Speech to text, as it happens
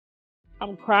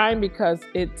I'm crying because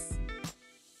it's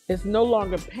no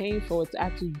longer painful. It's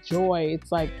actually joy.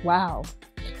 It's like, wow,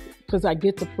 because I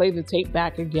get to play the tape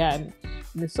back again.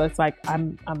 And it's just like,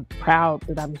 I'm proud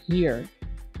that I'm here.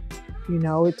 You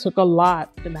know, it took a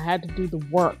lot and I had to do the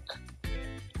work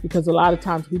because a lot of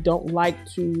times we don't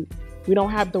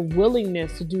have the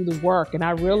willingness to do the work. And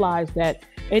I realized that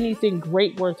anything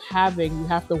great worth having, you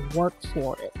have to work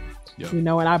for it. Yeah. You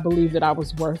know, and I believe that I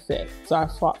was worth it. So I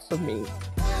fought for me.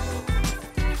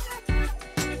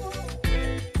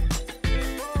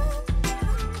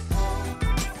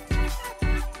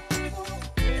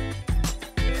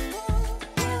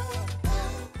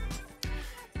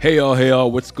 Hey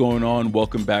y'all, what's going on?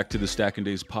 Welcome back to the Stacking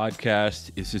Days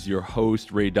podcast. This is your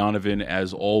host, Ray Donovan,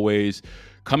 as always,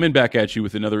 coming back at you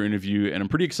with another interview. And I'm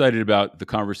pretty excited about the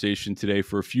conversation today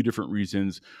for a few different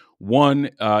reasons.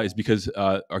 One is because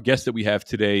our guest that we have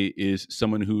today is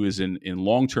someone who is in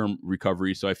long-term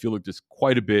recovery. So I feel like there's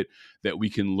quite a bit that we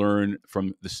can learn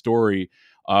from the story.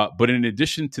 But in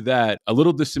addition to that, a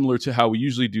little dissimilar to how we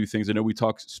usually do things. I know we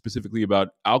talk specifically about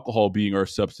alcohol being our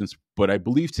substance, but I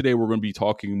believe today we're going to be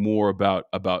talking more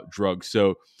about drugs.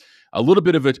 So a little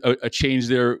bit of a change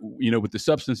there, you know, with the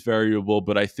substance variable.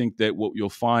 But I think that what you'll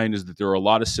find is that there are a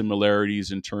lot of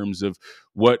similarities in terms of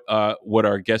what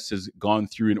our guest has gone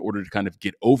through in order to kind of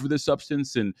get over the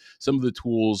substance and some of the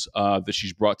tools that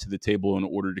she's brought to the table in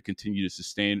order to continue to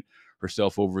sustain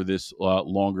herself over this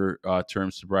longer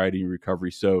term sobriety and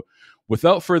recovery. So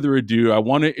without further ado, I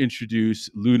want to introduce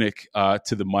Lunic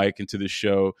to the mic and to the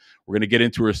show. We're going to get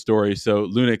into her story. So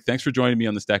Lunic, thanks for joining me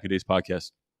on the Stacking Days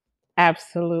podcast.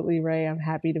 Absolutely, Ray. I'm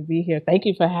happy to be here. Thank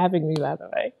you for having me, by the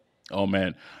way. Oh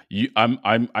man,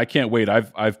 I can't wait.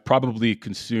 I've probably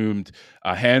consumed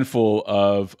a handful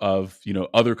of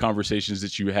other conversations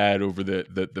that you had over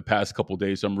the past couple of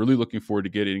days. So I'm really looking forward to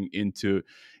getting into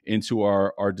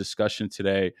our discussion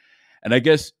today. And I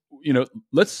guess, you know,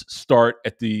 let's start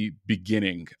at the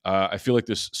beginning. I feel like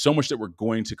there's so much that we're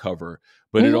going to cover,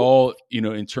 but it all, you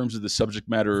know, in terms of the subject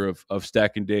matter of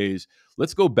Stacking Days,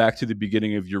 let's go back to the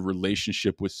beginning of your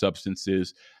relationship with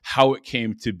substances, how it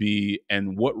came to be,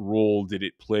 and what role did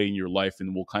it play in your life?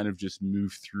 And we'll kind of just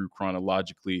move through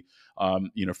chronologically,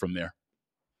 from there.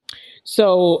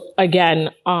 So again,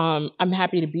 I'm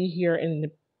happy to be here and,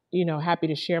 happy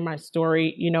to share my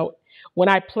story. You know, when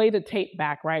I play the tape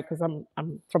back, right, because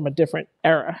I'm from a different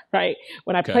era, right?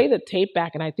 When I play the tape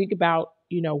back and I think about,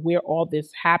 where all this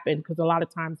happened, because a lot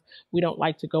of times we don't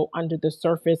like to go under the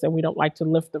surface and we don't like to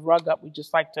lift the rug up. We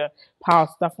just like to pile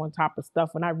stuff on top of stuff.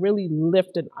 When I really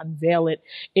lift and unveil it,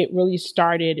 it really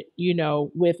started,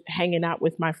 with hanging out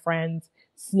with my friends,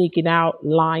 sneaking out,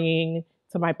 lying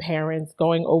to my parents,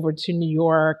 going over to New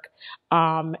York,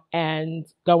 and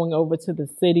going over to the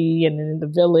city and in the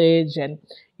village. And,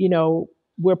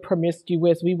 we're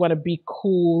promiscuous. We want to be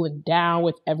cool and down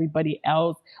with everybody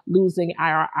else, losing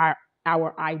our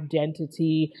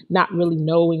identity, not really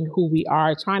knowing who we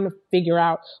are, trying to figure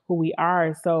out who we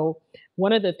are. So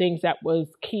one of the things that was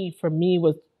key for me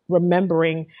was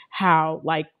remembering how,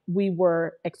 like, we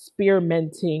were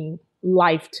experimenting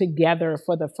life together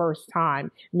for the first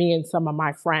time, me and some of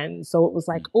my friends. So it was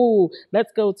like, oh,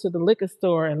 let's go to the liquor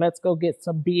store and let's go get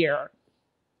some beer.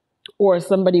 Or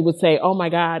somebody would say, oh my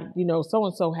God,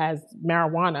 so-and-so has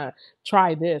marijuana,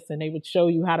 try this. And they would show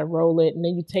you how to roll it. And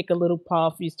then you take a little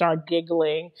puff, you start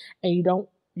giggling, and you don't,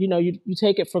 you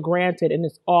take it for granted, and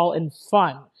it's all in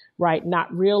fun, right?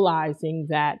 Not realizing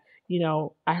that,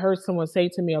 I heard someone say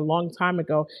to me a long time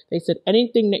ago, they said,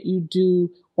 anything that you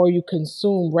do or you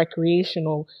consume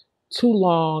recreational too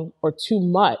long or too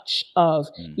much of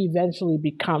eventually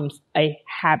becomes a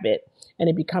habit. And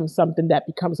it becomes something that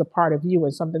becomes a part of you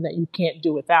and something that you can't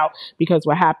do without, because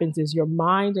what happens is your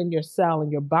mind and your cell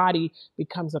and your body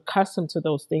becomes accustomed to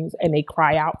those things, and they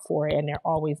cry out for it, and they're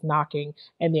always knocking,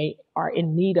 and they are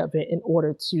in need of it in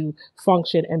order to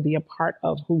function and be a part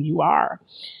of who you are.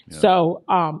 Yeah. So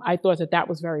I thought that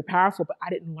was very powerful, but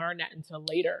I didn't learn that until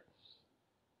later.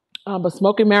 But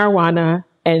smoking marijuana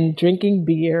and drinking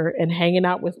beer and hanging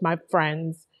out with my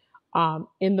friends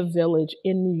in the village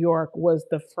in New York was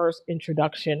the first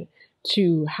introduction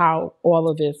to how all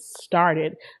of this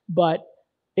started. But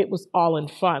it was all in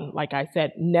fun. Like I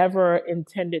said, never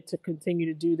intended to continue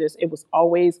to do this. It was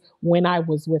always when I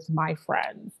was with my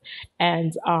friends.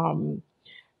 And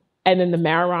then the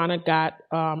marijuana got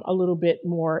a little bit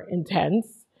more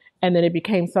intense. And then it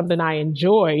became something I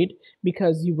enjoyed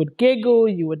because you would giggle,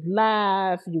 you would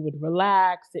laugh, you would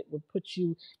relax. It would put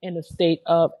you in a state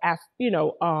of,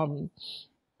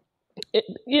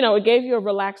 it gave you a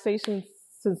relaxation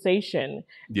sensation,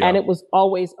 and it was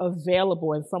always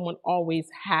available, and someone always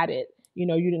had it You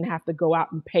know, you didn't have to go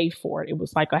out and pay for it. It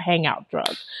was like a hangout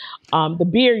drug. The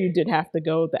beer, you did have to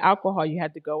go. The alcohol, you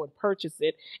had to go and purchase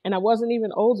it. And I wasn't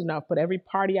even old enough, but every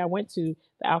party I went to,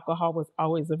 the alcohol was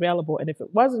always available. And if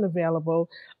it wasn't available,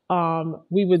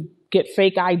 we would get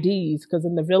fake IDs, because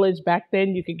in the village back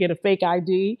then you could get a fake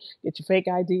ID, get your fake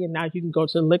ID, and now you can go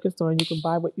to the liquor store and you can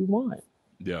buy what you want.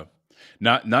 Yeah.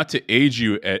 Not to age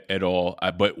you at all,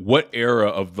 but what era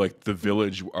of like the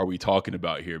village are we talking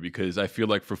about here? Because I feel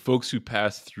like for folks who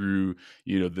pass through,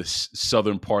 you know, the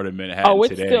southern part of Manhattan Oh, it's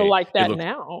today, still like that looks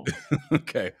now.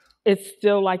 okay. It's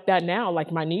still like that now.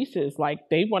 Like my nieces, like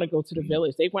they want to go to the Mhm.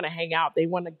 village. They want to hang out. They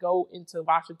want to go into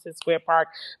Washington Square Park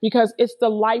because it's the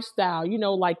lifestyle, you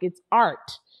know, like it's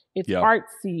art. It's Yeah.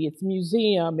 artsy, it's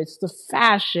museum, it's the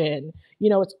fashion. You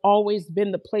know, it's always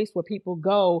been the place where people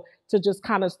go to just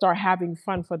kind of start having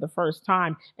fun for the first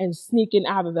time and sneaking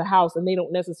out of the house. And they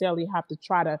don't necessarily have to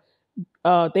try to,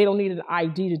 they don't need an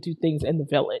ID to do things in the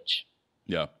village.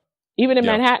 Yeah. Even in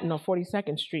Yeah. Manhattan on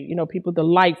 42nd Street, you know, people, the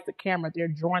lights, the camera, they're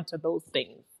drawn to those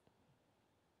things.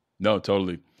 No,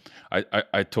 totally.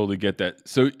 I totally get that.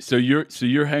 So you're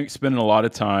spending a lot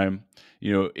of time,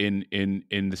 you know,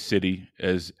 in the city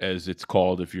as it's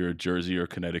called, if you're in Jersey or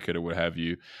Connecticut or what have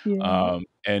you. Yeah.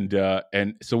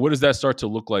 And so what does that start to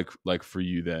look like for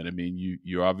you then? I mean,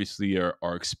 you obviously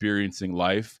are experiencing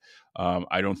life.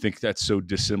 I don't think that's so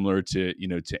dissimilar to, you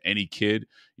know, to any kid,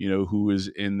 you know, who is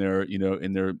in their, you know,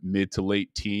 in their mid to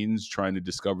late teens trying to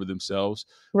discover themselves.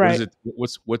 What is Right. it?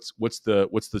 What's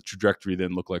the trajectory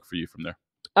then look like for you from there?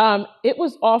 It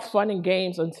was all fun and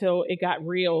games until it got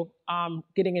real.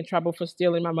 Getting in trouble for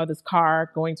stealing my mother's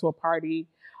car, going to a party,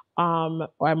 while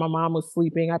my mom was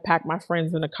sleeping. I packed my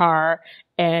friends in a car,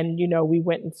 and you know, we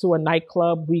went into a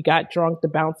nightclub. We got drunk. The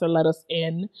bouncer let us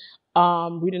in.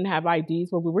 We didn't have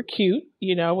IDs, but we were cute.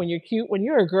 You know, when you're cute, when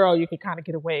you're a girl, you can kind of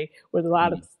get away with a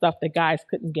lot of Mhm. stuff that guys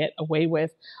couldn't get away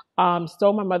with.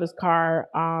 Stole my mother's car.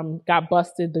 Got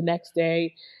busted the next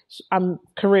day. I'm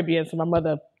Caribbean, so my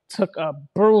mother took a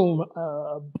broom,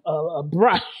 a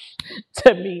brush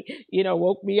to me, you know,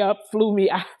 woke me up, flew me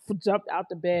out, jumped out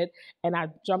the bed, and I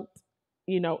jumped,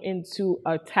 you know, into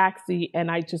a taxi, and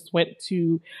I just went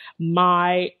to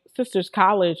my sister's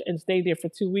college and stayed there for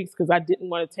 2 weeks because I didn't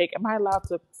want to take. Am I allowed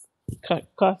to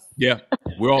cuss? Yeah,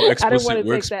 we're all I didn't want explicit.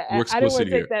 to take that. We're I didn't want explicit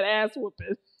to take here. that ass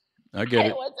whooping. I get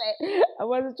it. I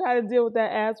wasn't trying to deal with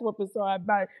that ass whooping, so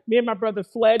me and my brother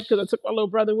fled because I took my little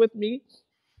brother with me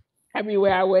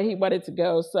everywhere where he wanted to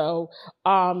go. So,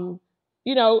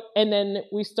 you know, and then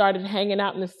we started hanging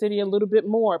out in the city a little bit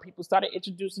more. People started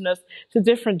introducing us to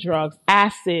different drugs,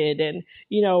 acid and,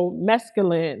 you know,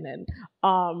 mescaline.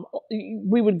 And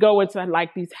we would go into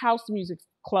like these house music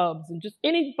clubs and just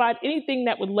anything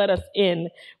that would let us in.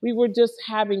 We were just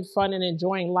having fun and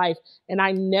enjoying life. And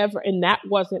and that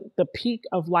wasn't the peak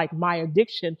of like my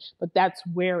addiction, but that's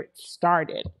where it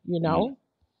started, you Mhm. know?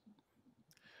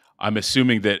 I'm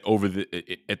assuming that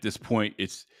at this point,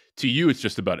 it's to you, it's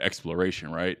just about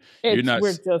exploration, right? You're It's not.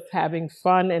 We're just having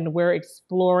fun and we're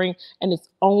exploring, and it's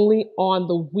only on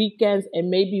the weekends and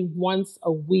maybe once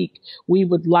a week we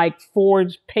would like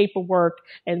forge paperwork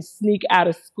and sneak out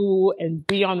of school and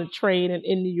be on the train and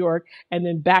in New York and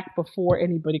then back before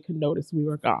anybody could notice we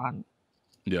were gone.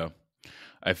 Yeah.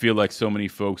 I feel like so many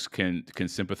folks can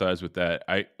sympathize with that.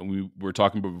 We were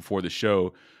talking about before the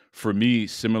show. For me,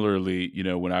 similarly, you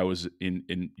know, when I was in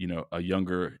you know a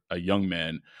young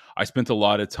man, I spent a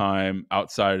lot of time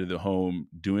outside of the home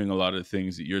doing a lot of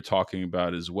things that you're talking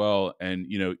about as well. And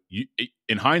you know,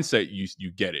 in hindsight,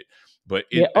 you get it, but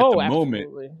Yeah. at the Oh, moment,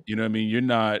 absolutely. you know, what I mean,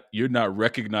 you're not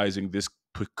recognizing this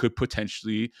could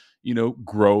potentially, you know,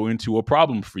 grow into a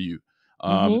problem for you.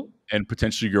 Um, Hmm. and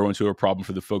potentially grow into a problem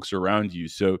for the folks around you.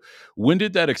 So, when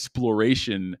did that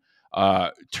exploration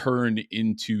turn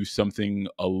into something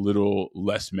a little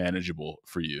less manageable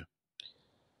for you?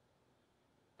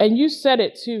 And you said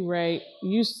it too, right?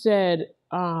 You said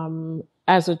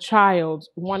as a child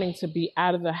wanting to be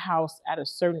out of the house at a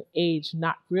certain age,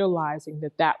 not realizing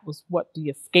that that was what the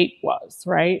escape was,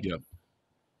 right? Yeah,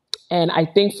 And I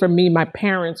think for me, my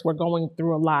parents were going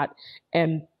through a lot.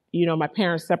 And, you know, my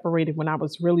parents separated when I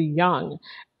was really young.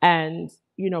 And,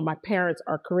 you know, my parents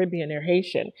are Caribbean, they're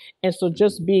Haitian. And so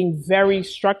just being very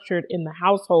structured in the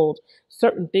household,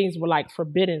 certain things were like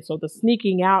forbidden. So the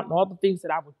sneaking out and all the things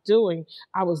that I was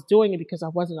doing it because I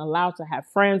wasn't allowed to have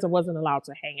friends. I wasn't allowed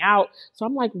to hang out. So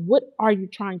I'm like, what are you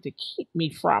trying to keep me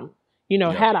from? You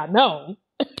know, yeah, had I known,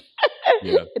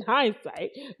 yeah, in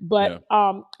hindsight. But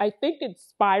yeah, I think it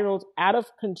spiraled out of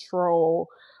control.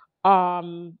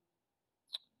 Um,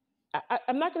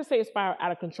 I'm not going to say it spiraled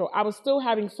out of control. I was still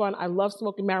having fun. I love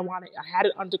smoking marijuana. I had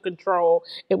it under control.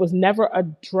 It was never a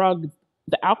drug.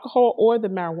 The alcohol or the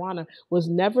marijuana was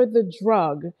never the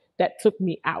drug that took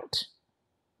me out.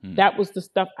 That was the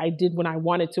stuff I did when I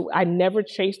wanted to. I never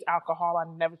chased alcohol. I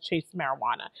never chased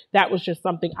marijuana. That was just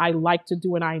something I liked to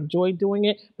do and I enjoyed doing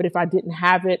it. But if I didn't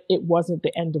have it, it wasn't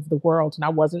the end of the world and I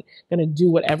wasn't going to do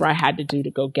whatever I had to do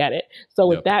to go get it. So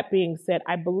with that being said,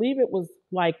 I believe it was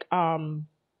like the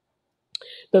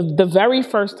very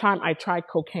first time I tried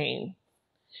cocaine,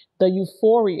 the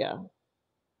euphoria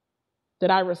that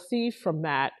I received from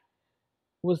that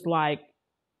was like,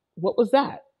 what was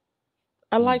that?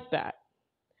 I like that.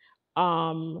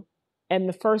 And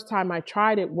the first time I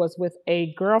tried it was with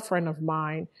a girlfriend of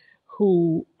mine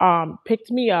who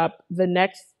picked me up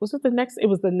it was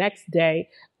the next day.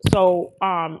 So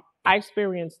I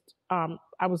experienced,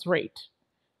 I was raped,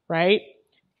 right?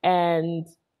 And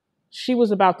she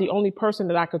was about the only person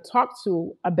that I could talk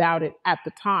to about it at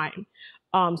the time.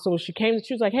 So when she came,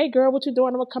 she was like, "Hey girl, what you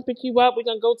doing? I'm gonna come pick you up. We're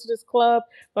gonna go to this club,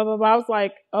 blah, blah, blah." I was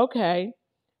like, okay.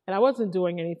 And I wasn't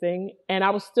doing anything. And I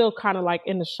was still kind of like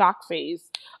in the shock phase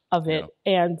of it.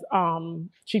 Yeah. And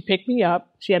she picked me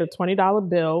up. She had a $20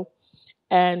 bill.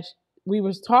 And we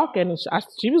was talking. And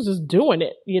she was just doing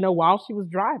it, while she was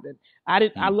driving.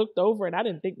 I looked over and I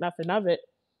didn't think nothing of it.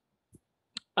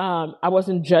 I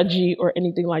wasn't judgy or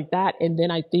anything like that. And then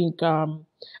I think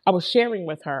I was sharing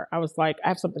with her. I was like, "I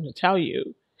have something to tell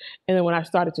you." And then when I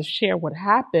started to share what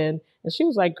happened, and she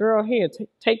was like, "Girl, here,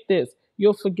 take this.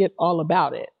 You'll forget all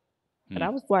about it." And I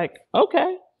was like,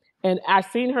 okay. And I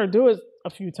seen her do it a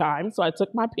few times. So I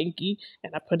took my pinky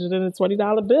and I put it in a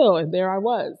 $20 bill. And there I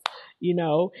was,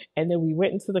 And then we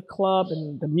went into the club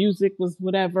and the music was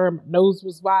whatever. My nose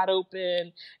was wide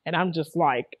open. And I'm just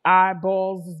like,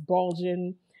 eyeballs is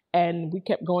bulging. And we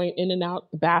kept going in and out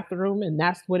the bathroom. And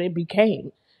that's what it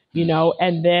became,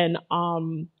 And then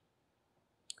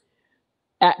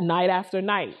at night after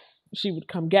night, she would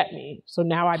come get me. So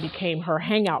now I became her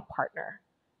hangout partner.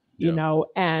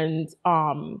 And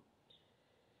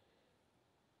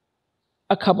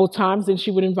a couple of times, then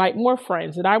she would invite more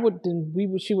friends, and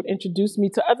she would introduce me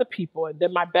to other people, and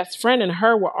then my best friend and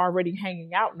her were already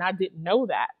hanging out, and I didn't know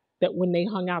that when they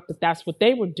hung out, that's what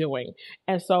they were doing,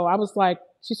 and so I was like,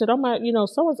 she said, "Oh my,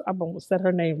 so-and-so," I almost said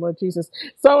her name, Lord Jesus,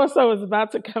 "So-and-so is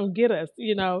about to come get us,"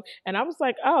 and I was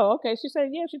like, "Oh, okay." She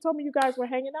said, "Yeah, she told me you guys were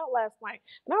hanging out last night,"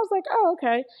 and I was like, "Oh,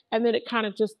 okay," and then it kind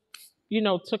of just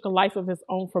took a life of its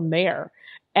own from there.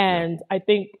 And I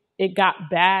think it got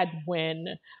bad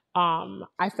when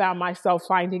I found myself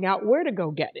finding out where to go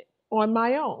get it on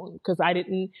my own because I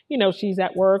didn't, she's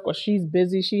at work or she's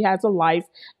busy, she has a life.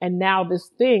 And now this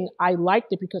thing, I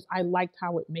liked it because I liked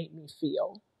how it made me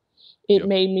feel. It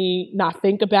made me not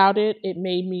think about it. It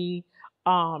made me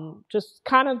just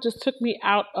took me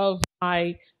out of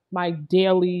my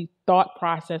daily thought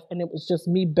process, and it was just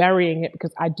me burying it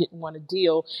because I didn't want to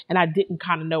deal, and I didn't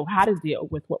kind of know how to deal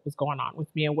with what was going on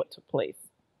with me and what took place.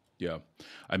 Yeah,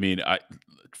 I mean, I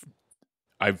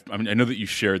know that you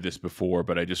shared this before,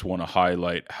 but I just want to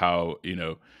highlight how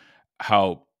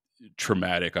how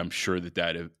traumatic I'm sure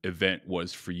that event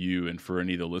was for you and for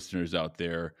any of the listeners out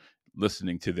there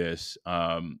listening to this.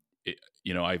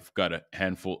 I've got a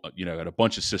handful, I got a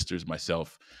bunch of sisters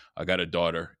myself. I got a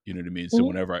daughter, you know what I mean? So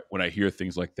when I hear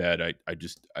things like that,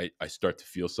 I start to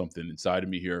feel something inside of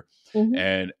me here.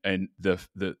 And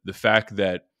the fact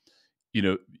that,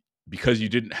 because you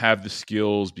didn't have the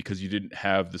skills, because you didn't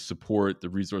have the support, the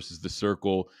resources, the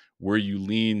circle where you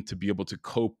lean to be able to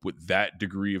cope with that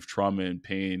degree of trauma and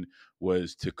pain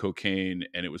was to cocaine.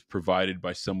 And it was provided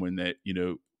by someone that,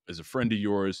 as a friend of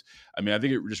yours. I mean, I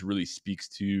think it just really speaks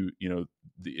to,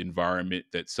 the environment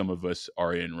that some of us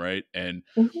are in. Right. And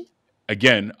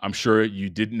again, I'm sure you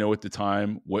didn't know at the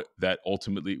time what that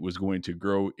ultimately was going to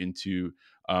grow into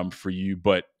for you,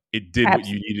 but it did what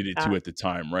you needed it to at the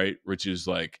time. Right. Which is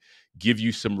like, give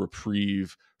you some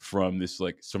reprieve from this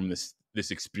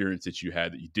experience that you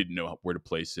had that you didn't know where to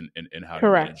place and how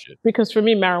to manage it. Because for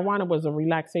me, marijuana was a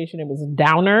relaxation. It was a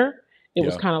downer. It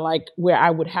was kind of like where I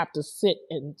would have to sit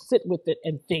with it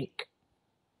and think.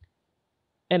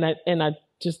 And I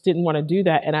just didn't want to do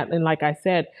that. And like I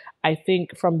said, I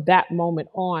think from that moment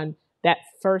on, that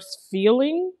first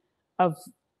feeling of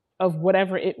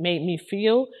whatever it made me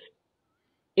feel,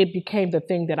 it became the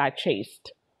thing that I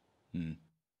chased.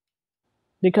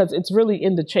 Because it's really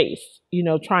in the chase,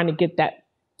 trying to get that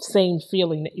same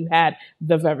feeling that you had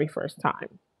the very first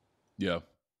time. Yeah.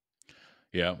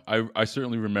 Yeah, I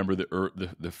certainly remember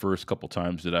the first couple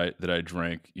times that I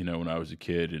drank, when I was a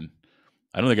kid, and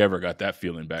I don't think I ever got that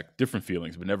feeling back. Different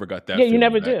feelings, but never got that. Yeah, you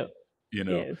never back, do.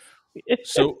 Yes.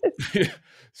 So,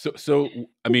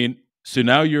 I mean, so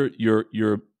now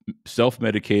you're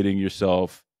self-medicating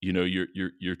yourself. You know,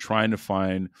 you're trying to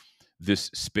find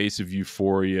this space of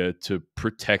euphoria to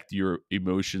protect your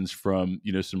emotions from,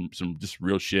 you know, some just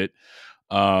real shit.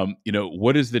 You know,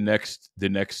 what is the next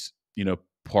you know,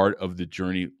 part of the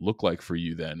journey look like for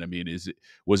you then? I mean,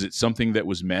 was it something that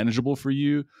was manageable for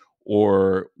you,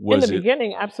 or In the was it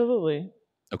beginning, absolutely.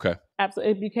 okay?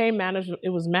 Absolutely. It became manageable. It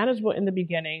was manageable in the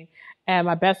beginning. And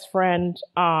my best friend,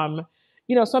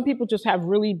 you know, some people just have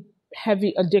really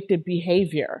heavy addictive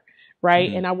behavior, right?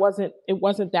 Mhm. And it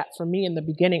wasn't that for me in the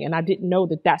beginning. And I didn't know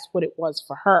that that's what it was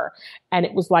for her. And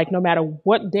it was like, no matter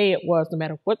what day it was, no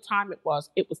matter what time it was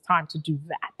time to do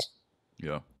that.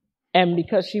 Yeah. And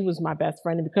because she was my best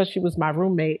friend and because she was my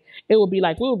roommate, it would be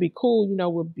like, we would be cool, you know,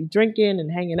 we'll be drinking and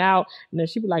hanging out. And then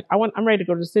she'd be like, I'm ready to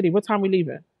go to the city. What time we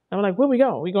leaving? I'm like, where we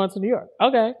going? We going to New York.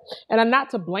 Okay. And I'm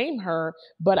not to blame her,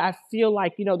 but I feel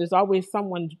like, you know, there's always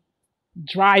someone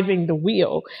driving the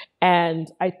wheel. And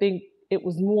I think it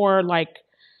was more like,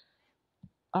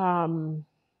 um,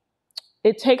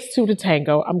 it takes two to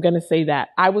tango. I'm going to say that.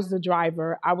 I was the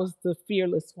driver. I was the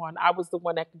fearless one. I was the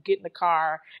one that could get in the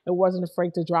car and wasn't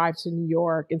afraid to drive to New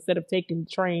York instead of taking the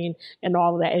train and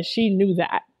all of that. And she knew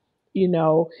that, you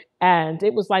know, and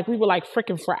it was like, we were like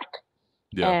frickin' frack.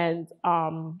 Yeah. And,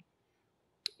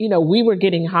 you know, we were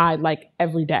getting high like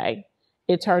every day.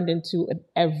 It turned into an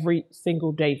every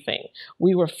single day thing.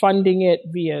 We were funding it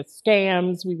via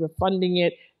scams. We were funding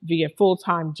it via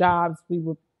full-time jobs. We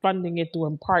were funding it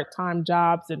doing part-time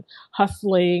jobs and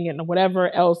hustling and whatever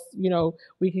else, you know,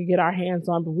 we could get our hands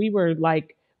on. But we were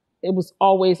like, it was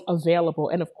always available.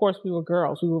 And of course we were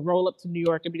girls. We would roll up to New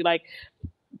York and be like,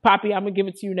 Poppy, I'm gonna give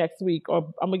it to you next week, or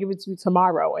I'm gonna give it to you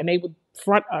tomorrow. And they would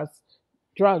front us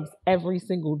drugs every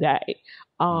single day.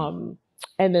 Mm.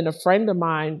 And then a friend of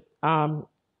mine,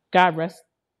 God rest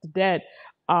the dead,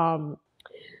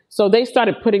 so they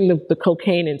started putting the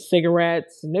cocaine in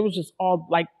cigarettes, and it was just all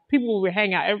like people would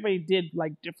hang out. Everybody did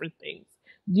like different things,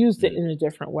 used it Mm. in a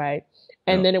different way.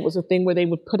 And Yeah. then it was a thing where they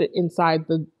would put it inside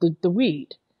the weed.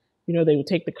 You know, they would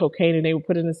take the cocaine and they would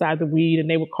put it inside the weed, and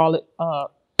they would call it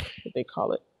what they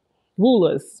call it,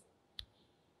 woolers.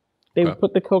 They Okay. would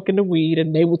put the coke in the weed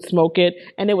and they would smoke it,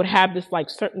 and they would have this like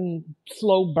certain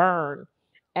slow burn.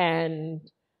 And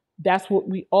that's what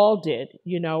we all did,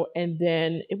 you know. And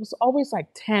then it was always like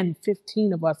 10,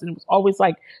 15 of us. And it was always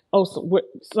like, oh,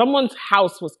 someone's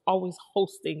house was always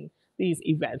hosting these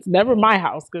events. Never my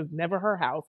house, because never her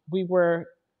house. We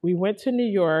went to New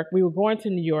York. We were going to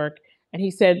New York. And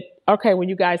he said, okay, when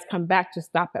you guys come back, just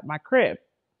stop at my crib.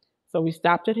 So we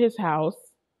stopped at his house.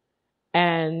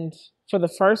 And for the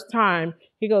first time,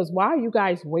 he goes, why are you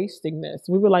guys wasting this?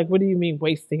 We were like, what do you mean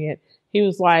wasting it? He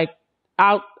was like,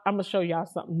 I'm gonna show y'all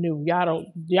something new. Y'all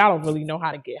don't really know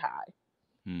how to get high.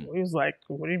 Mm. We was like,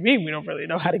 what do you mean we don't really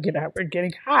know how to get high? We're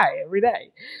getting high every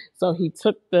day. So he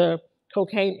took the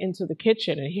cocaine into the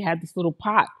kitchen and he had this little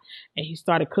pot and he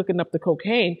started cooking up the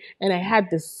cocaine and it had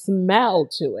this smell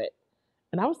to it.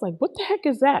 And I was like, what the heck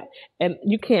is that? And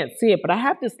you can't see it, but I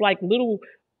have this like little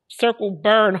circle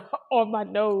burn on my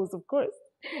nose, of course.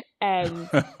 And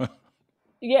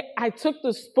yeah, I took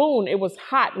the spoon. It was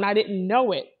hot and I didn't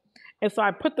know it. And so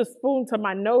I put the spoon to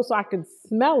my nose so I could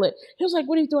smell it. He was like,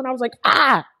 what are you doing? I was like,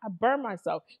 I burned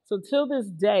myself. So till this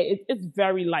day, it's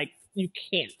very like, you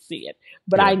can't see it,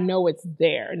 but Yeah. I know it's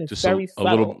there and it's Just very a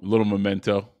subtle. little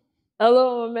memento. A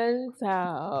little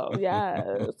memento. Yes.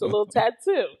 A little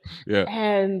tattoo. Yeah.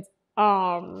 And,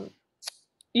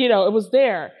 you know, it was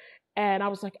there. And I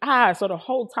was like, so the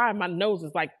whole time my nose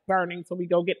is like burning. So we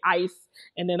go get ice.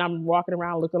 And then I'm walking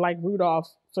around looking like Rudolph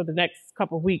for the next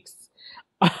couple of weeks.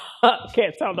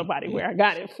 Can't tell nobody where I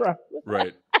got it from.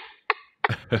 Right.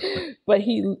 But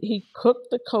he cooked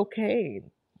the cocaine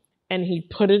and he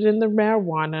put it in the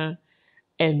marijuana,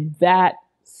 and that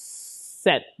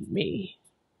set me.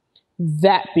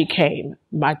 That became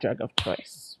my drug of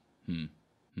choice. Hmm.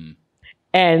 Hmm.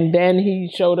 And then he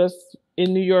showed us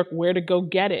in New York where to go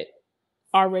get it,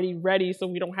 already ready, so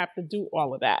we don't have to do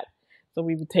all of that. So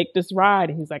we would take this ride,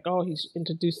 and he's like, oh, he's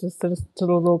introduced us to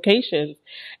the locations.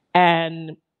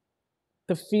 And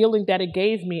the feeling that it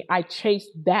gave me, I chased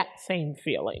that same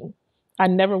feeling. I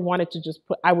never wanted to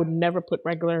I would never put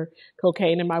regular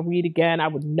cocaine in my weed again. I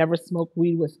would never smoke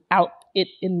weed without it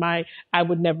in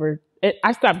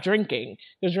I stopped drinking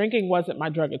because drinking wasn't my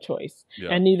drug of choice,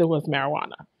 and neither was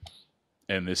marijuana.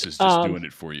 And this is just doing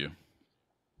it for you.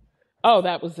 Oh,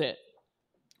 that was it.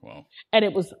 Wow. And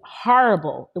it was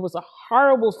horrible. It was a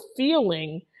horrible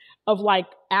feeling of like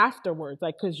afterwards,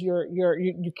 like, cause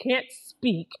you can't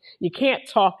speak, you can't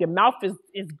talk, your mouth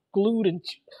is glued and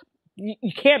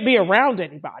you can't be around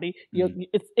anybody.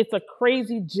 It's a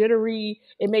crazy, jittery.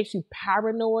 It makes you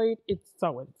paranoid. It's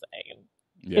so insane.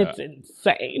 Yeah. It's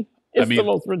insane. It's the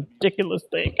most ridiculous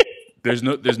thing. There's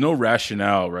no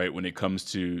rationale, right, when it comes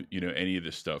to, you know, any of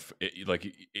this stuff.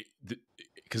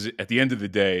 Because at the end of the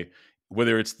day,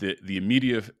 whether it's the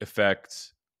immediate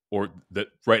effects or the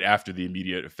right after the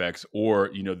immediate effects, or,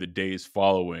 you know, the days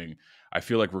following, I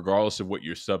feel like regardless of what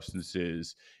your substance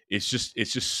is, it's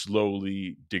just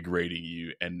slowly degrading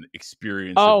you, and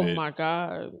experience of it. Oh my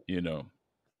God. You know,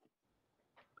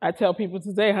 I tell people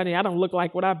today, honey, I don't look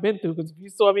like what I've been through, because if you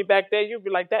saw me back then, you'd be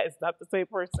like, that is not the same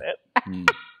person.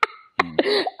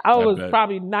 I was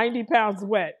probably 90 pounds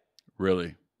wet.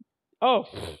 Really? Oh.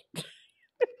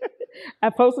 I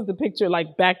posted the picture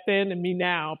like back then and me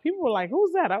now. People were like,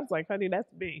 "Who's that?" I was like, "Honey,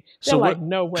 that's me." They're like,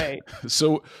 "No way."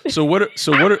 So at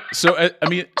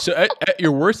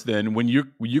your worst, then, when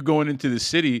you're going into the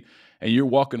city and you're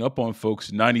walking up on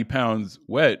folks 90 pounds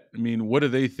wet, I mean, what are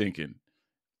they thinking?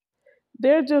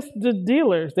 They're just the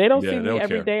dealers. They don't see me don't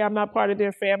every care. day. I'm not part of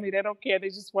their family. They don't care. They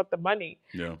just want the money.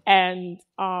 Yeah. And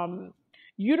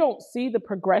you don't see the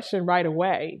progression right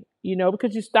away, you know,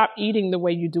 because you stop eating the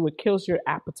way you do. It kills your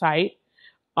appetite.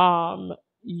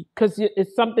 Because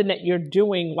it's something that you're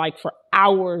doing like for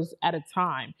hours at a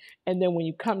time. And then when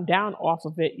you come down off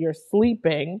of it, you're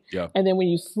sleeping. Yeah. And then when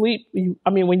you sleep,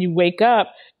 when you wake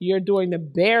up, you're doing the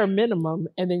bare minimum,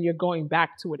 and then you're going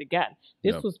back to it again.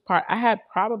 This was I had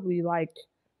probably like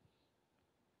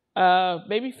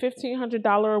maybe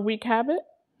 $1,500 a week habit.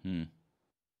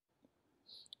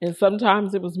 And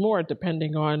sometimes it was more,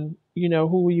 depending on, you know,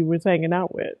 who you were hanging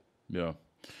out with. Yeah.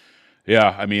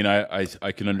 Yeah. I mean,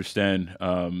 I can understand,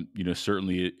 you know,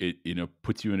 certainly it, you know,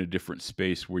 puts you in a different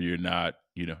space where you're not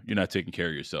taking care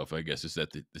of yourself. I guess is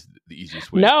that the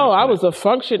easiest way. No, I was a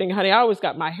functioning, honey. I always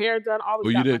got my hair done. I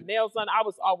always got my did? nails done. I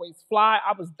was always fly.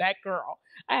 I was that girl.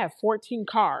 I had 14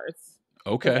 cars.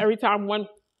 Okay. Every time one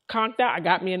conked out, I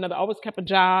got me another. Always kept a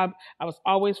job. I was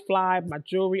always fly. My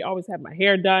jewelry, always had my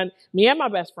hair done. Me and my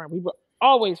best friend, we were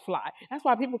always fly. That's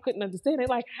why people couldn't understand. They're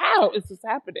like, how is this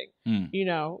happening? You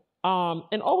know,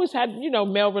 and always had, you know,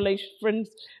 male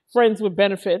friends with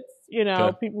benefits, you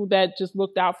know, people that just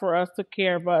looked out for us, took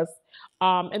care of us.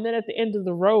 And then at the end of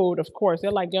the road, of course, they're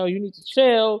like, yo, you need to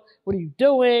chill. What are you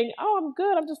doing? Oh, I'm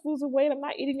good. I'm just losing weight. I'm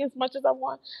not eating as much as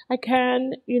I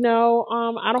can, you know,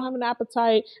 I don't have an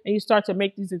appetite. And you start to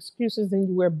make these excuses, and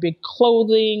you wear big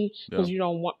clothing because you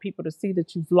don't want people to see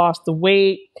that you've lost the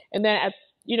weight. And then at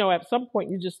some point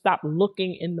you just stop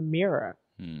looking in the mirror.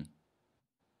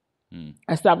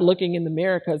 I stopped looking in the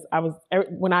mirror because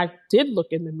when I did look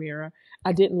in the mirror,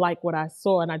 I didn't like what I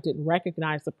saw, and I didn't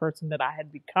recognize the person that I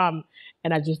had become,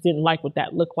 and I just didn't like what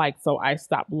that looked like, so I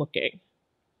stopped looking.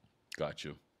 Got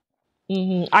you.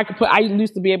 I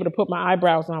used to be able to put my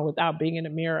eyebrows on without being in a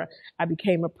mirror. I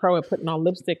became a pro at putting on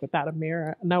lipstick without a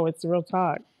mirror. No, it's real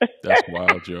talk. That's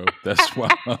wild, Joe. That's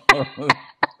wild.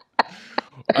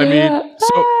 I mean, I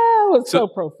was so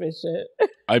proficient.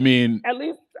 I mean, at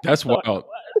least that's wild.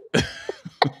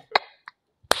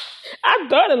 I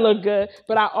thought it looked good,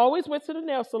 but I always went to the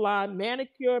nail salon,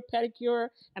 manicure, pedicure,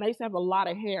 and I used to have a lot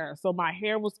of hair. So my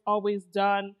hair was always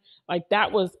done. Like,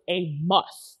 that was a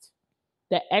must.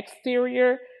 The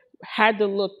exterior had to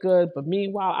look good, but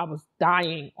meanwhile, I was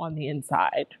dying on the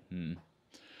inside.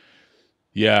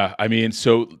 Yeah, I mean,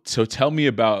 so tell me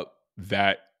about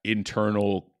that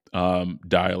internal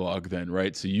dialogue then,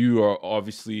 right? So you are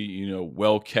obviously, you know,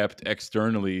 well kept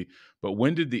externally, but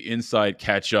when did the inside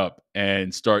catch up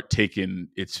and start taking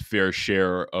its fair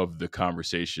share of the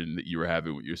conversation that you were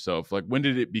having with yourself? Like, when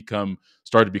did it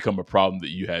start to become a problem that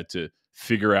you had to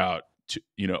figure out,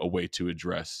 a way to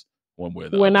address one way or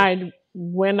the other?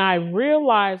 When I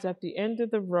realized at the end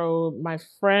of the road, my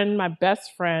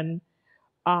best friend,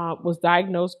 was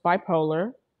diagnosed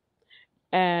bipolar.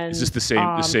 And is this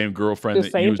the same girlfriend?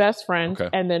 The same best friend. Okay.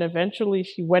 And then eventually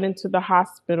she went into the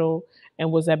hospital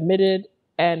and was admitted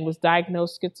and was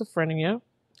diagnosed schizophrenia.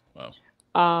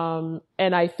 Wow.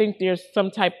 And I think there's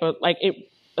some type of,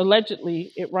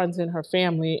 allegedly it runs in her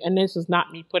family. And this is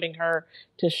not me putting her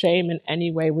to shame in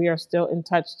any way. We are still in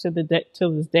touch till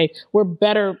this day. We're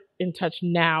better in touch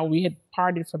now. We had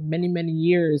partied for many, many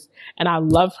years, and I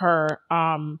love her.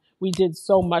 We did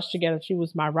so much together. She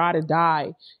was my ride or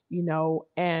die, you know,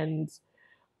 and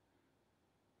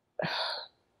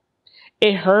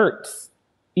it hurts,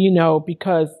 you know,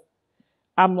 because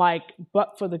I'm like,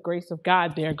 but for the grace of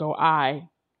God, there go I.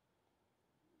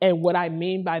 And what I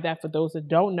mean by that, for those that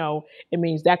don't know, it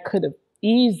means that could have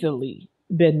easily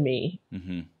been me.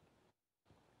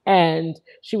 And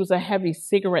she was a heavy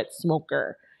cigarette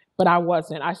smoker, but I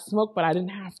wasn't. I smoked, but I didn't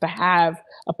have to have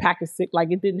a pack of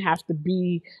like it didn't have to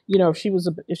be,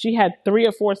 if she had 3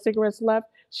 or 4 cigarettes left,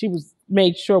 she was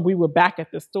made sure we were back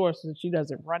at the store so that she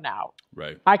doesn't run out.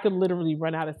 Right. I could literally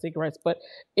run out of cigarettes, but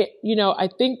I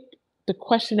think the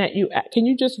question that can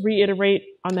you just reiterate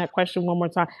on that question one more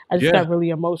time? I just got really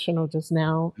emotional just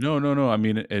now. No. I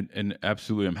mean, and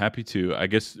absolutely, I'm happy to. I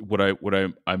guess what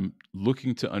I'm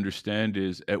looking to understand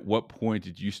is, at what point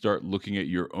did you start looking at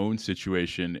your own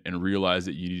situation and realize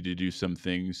that you need to do some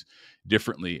things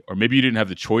differently, or maybe you didn't have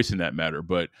the choice in that matter,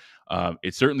 but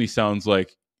it certainly sounds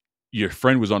like your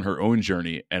friend was on her own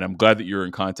journey, and I'm glad that you're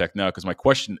in contact now, because my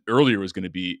question earlier was going to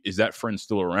be, is that friend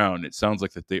still around? It sounds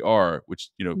like that they are, which,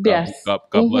 Yes. God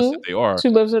bless that they are. She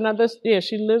lives in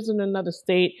another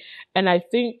state. And I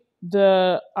think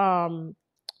the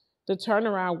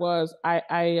turnaround was,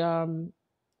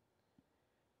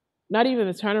 not even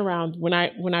the turnaround. When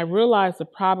I realized the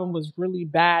problem was really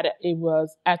bad, it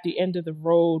was at the end of the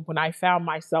road when I found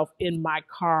myself in my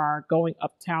car going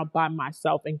uptown by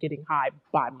myself and getting high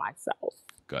by myself.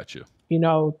 Gotcha.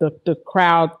 The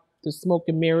crowd, the smoke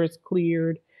and mirrors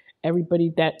cleared.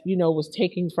 Everybody that, was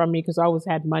taking from me, because I always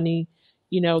had money,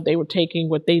 they were taking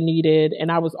what they needed. And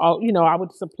I was I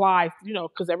would supply,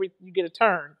 because you get a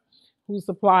turn. Who's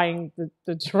supplying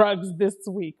the drugs this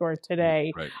week or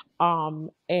today. Right.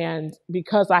 And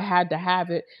because I had to have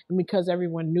it, and because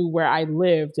everyone knew where I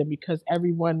lived, and because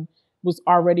everyone was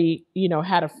already,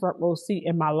 had a front row seat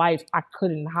in my life, I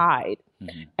couldn't hide.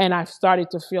 Mm-hmm. And I started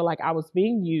to feel like I was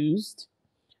being used.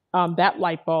 That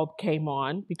light bulb came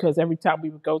on, because every time we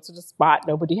would go to the spot,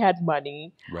 nobody had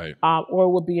money. Right. Or it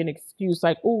would be an excuse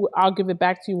like, "Oh, I'll give it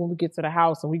back to you when we get to the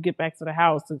house." And we get back to the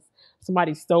house, and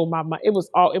somebody stole my money. It was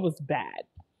bad.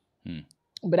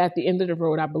 But at the end of the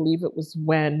road, I believe it was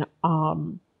when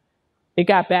it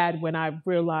got bad, when I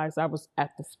realized I was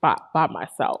at the spot by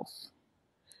myself.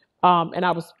 And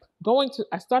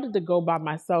I started to go by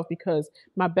myself because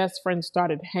my best friend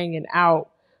started hanging out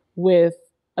with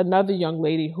another young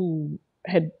lady who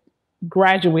had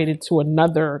graduated to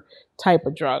another type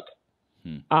of drug.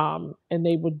 And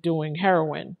they were doing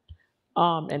heroin.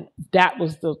 And that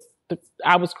was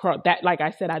like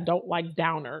I said, I don't like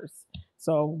downers.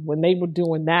 So when they were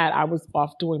doing that, I was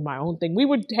off doing my own thing. We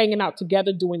were hanging out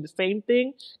together doing the same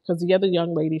thing, because the other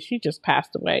young lady, she just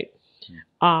passed away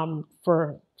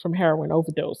from heroin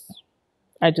overdose.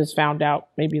 I just found out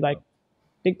maybe like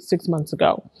 6 months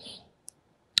ago.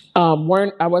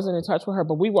 I wasn't in touch with her,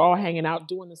 but we were all hanging out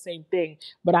doing the same thing.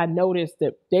 But I noticed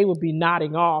that they would be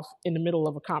nodding off in the middle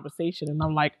of a conversation, and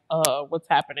I'm like, what's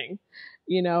happening?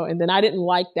 And then I didn't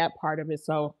like that part of it,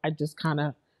 so I just kind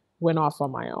of went off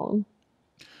on my own.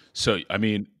 So, I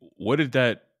mean, what did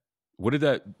that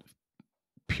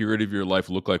period of your life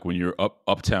look like when you're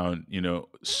uptown,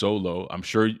 solo? I'm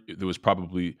sure there was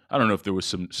probably, I don't know if there was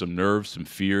some nerves, some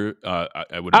fear.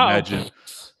 I would imagine.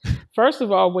 First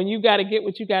of all, when you got to get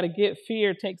what you got to get,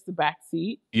 fear takes the back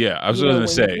seat. Yeah, I was going to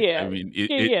say. I mean,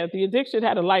 the addiction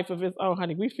had a life of its own,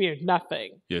 honey. We feared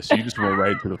nothing. Yeah, so you just went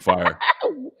right into the fire.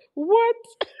 What?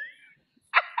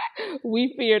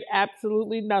 We feared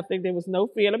absolutely nothing. There was no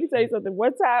fear. Let me tell you something.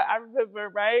 One time, I remember,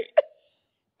 right?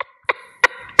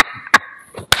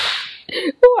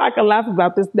 Ooh, I can laugh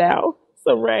about this now.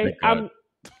 So, Ray,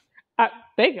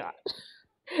 thank God.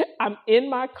 I'm in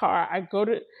my car. I go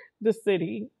to the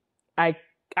city. I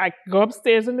go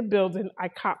upstairs in the building. I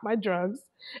cop my drugs,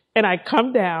 and I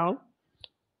come down.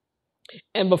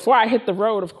 And before I hit the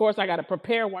road, of course, I got to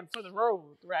prepare one for the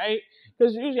road, right?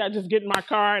 Because usually I just get in my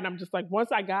car, and I'm just like,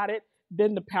 once I got it,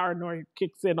 then the paranoia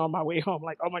kicks in on my way home.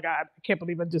 Like, oh my God, I can't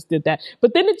believe I just did that.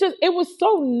 But then it was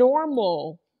so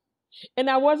normal. And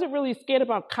I wasn't really scared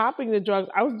about copping the drugs.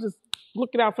 I was just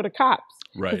looking out for the cops.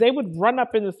 Right. Because they would run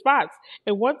up in the spots.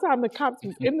 And one time the cops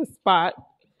was in the spot,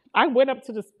 I went up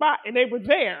to the spot and they were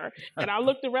there. And I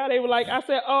looked around, they were like, I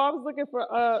said, "Oh, I was looking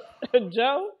for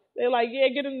Joe." They're like, "Yeah,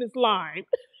 get in this line."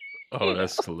 Oh,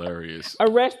 that's hilarious.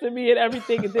 Arrested me and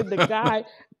everything. And then the guy,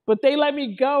 but they let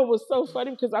me go. It was so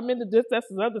funny because that's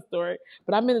another story.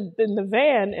 But I'm in the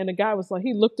van, and the guy was like,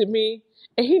 he looked at me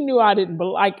and he knew I didn't, but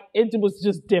like, it was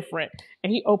just different.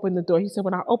 And he opened the door. He said,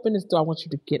 "When I open this door, I want you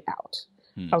to get out."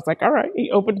 I was like, all right. He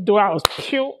opened the door. I was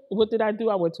cute. What did I do?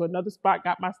 I went to another spot,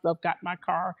 got my stuff, got my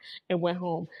car, and went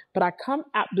home. But I come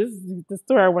out. This is the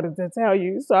story I wanted to tell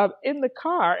you. So I'm in the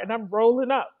car and I'm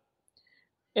rolling up.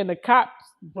 And the cops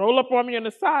roll up on me on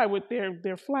the side with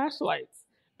their flashlights,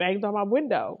 banged on my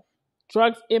window,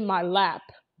 drugs in my lap.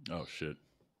 Oh, shit.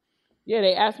 Yeah,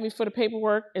 they asked me for the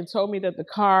paperwork and told me that the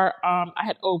car, I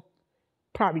had owed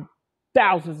probably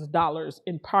thousands of dollars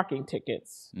in parking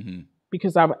tickets. Mm-hmm.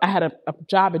 because I had a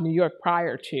job in New York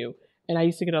prior to, and I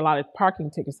used to get a lot of parking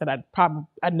tickets that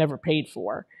I'd never paid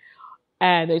for.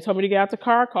 And they told me to get out the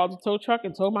car, called the tow truck,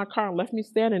 and towed my car and left me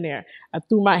standing there. I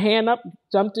threw my hand up,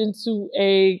 jumped into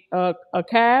a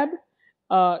cab,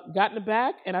 got in the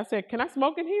back, and I said, "Can I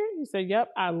smoke in here?" He said,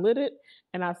 "Yep." I lit it,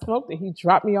 and I smoked it. He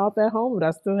dropped me off at home, but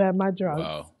I still had my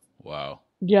drugs. Wow.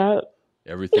 Yeah.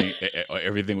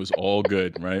 Everything was all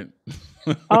good, right?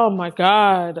 Oh my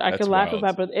God. I That's can laugh wild.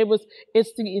 about it, but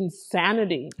it's the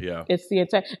insanity. Yeah. It's the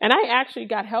insanity. And I actually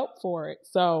got help for it.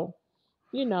 So,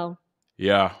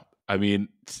 Yeah. I mean,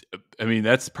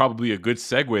 that's probably a good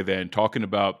segue then, talking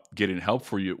about getting help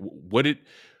for you.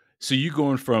 So you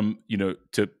going from,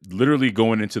 to literally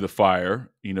going into the fire,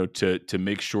 to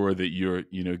make sure that you're,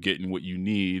 getting what you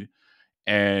need.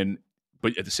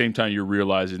 But at the same time, you're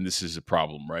realizing this is a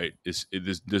problem, right?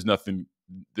 There's nothing,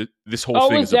 this whole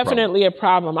thing it was is a problem. definitely a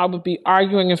problem. I would be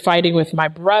arguing and fighting with my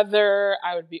brother.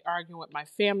 I would be arguing with my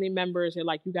family members. They're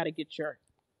like, "You got to get your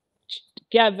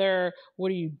together. What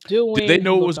are you doing?" Did they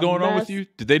know what was going on with you?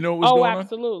 Did they know what was going on?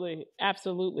 Absolutely.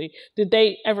 Absolutely. Did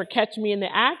they ever catch me in the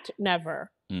act?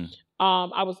 Never.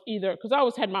 I was because I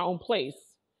always had my own place.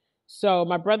 So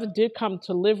my brother did come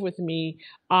to live with me,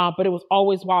 but it was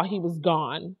always while he was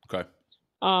gone. Okay.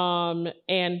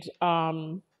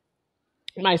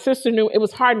 My sister knew. It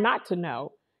was hard not to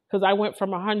know because I went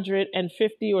from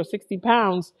 150 or 60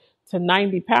 pounds to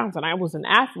 90 pounds, and I was an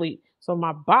athlete. So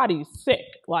my body's sick,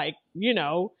 and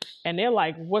they're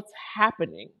like, "What's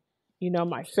happening?"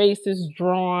 My face is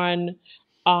drawn.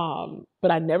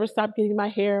 But I never stopped getting my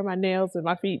hair, my nails, and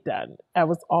my feet done. That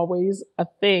was always a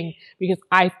thing because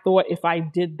I thought if I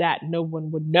did that, no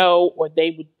one would know, or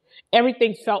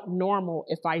everything felt normal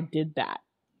if I did that.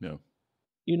 No.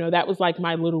 That was like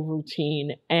my little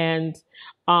routine. And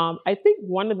I think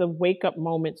one of the wake up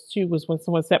moments too was when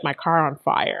someone set my car on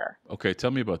fire. Okay,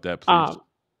 tell me about that, please.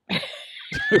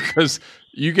 Because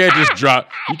you can't just drop.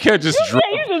 You can't just drop.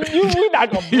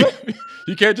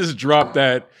 You can't just drop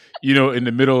that. In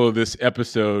the middle of this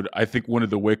episode, I think one of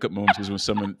the wake up moments is when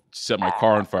someone set my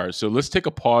car on fire. So let's take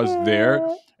a pause there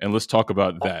and let's talk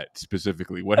about that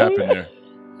specifically. What happened there?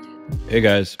 Hey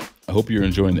guys, I hope you're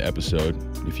enjoying the episode.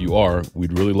 If you are,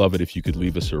 we'd really love it if you could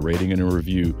leave us a rating and a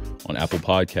review on Apple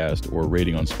Podcast or a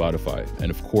rating on Spotify.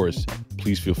 And of course,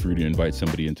 please feel free to invite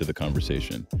somebody into the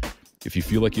conversation. If you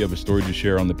feel like you have a story to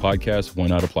share on the podcast, why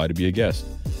not apply to be a guest?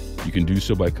 You can do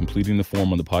so by completing the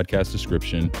form on the podcast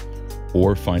description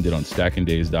or find it on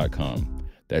stackanddays.com.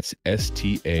 That's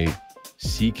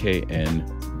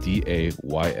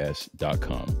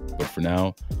stacknday's.com. But for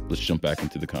now, let's jump back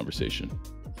into the conversation.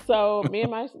 So me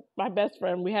and my best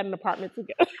friend, we had an apartment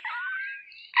together.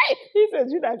 He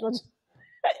says, "You're not going to..."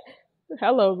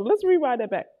 Hello, let's rewind that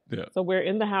back. Yeah. So we're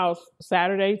in the house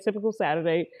Saturday, typical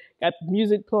Saturday, got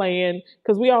music playing,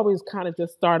 because we always kind of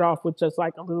just start off with just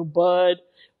like a little bud,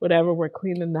 whatever. We're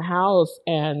cleaning the house,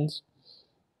 and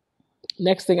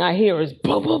next thing I hear is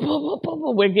boom, boom, boom, boom, boom,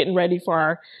 boom. We're getting ready for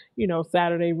our,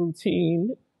 Saturday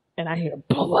routine. And I hear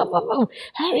boom, boom, boom, boom.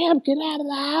 "Hurry up, get out of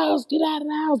the house, get out of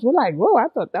the house." We're like, whoa, I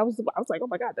was like, oh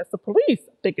my God, that's the police.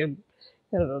 I'm thinking,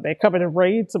 they're coming to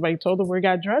raid. Somebody told them we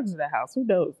got drugs in the house. Who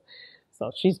knows?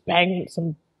 So she's banging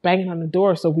on the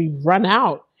door. So we run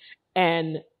out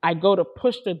and I go to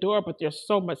push the door, but there's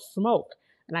so much smoke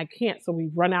and I can't. So we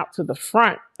run out to the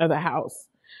front of the house.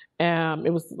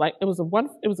 It was a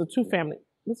two family.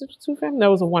 Was it two family? No,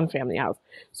 it was a one family house.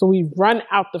 So we run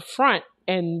out the front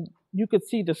and you could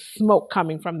see the smoke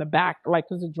coming from the back, like,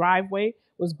 because the driveway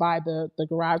was by the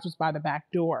garage was by the back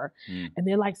door. And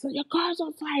they're like, "So your car's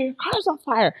on fire, your car's on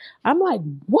fire." I'm like,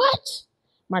 "What?"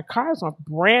 My car's on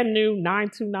brand new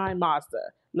 929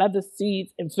 Mazda, leather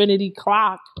seats, infinity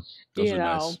clock, Those are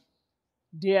nice.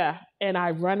 Yeah. And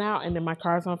I run out and then my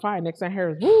car's on fire. Next thing I hear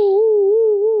is woo, woo,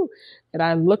 woo, woo. And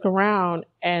I look around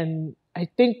and I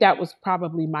think that was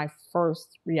probably my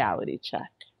first reality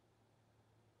check.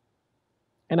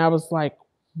 And I was like,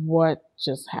 what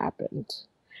just happened?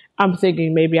 I'm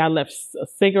thinking maybe I left a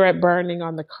cigarette burning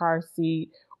on the car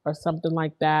seat or something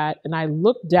like that. And I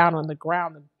looked down on the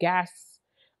ground, the gas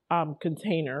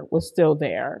container was still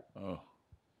there. Oh.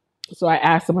 So I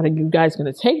asked them, "Are you guys going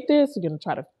to take this? You're going to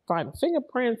try to find the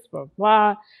fingerprints, blah,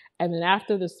 blah." And then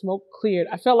after the smoke cleared,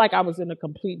 I felt like I was in a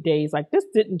complete daze. Like, this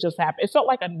didn't just happen. It felt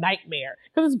like a nightmare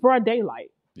because it's broad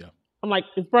daylight. Yeah. I'm like,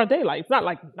 it's broad daylight. It's not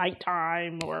like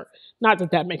nighttime, or not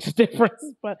that makes a difference,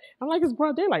 but I'm like, it's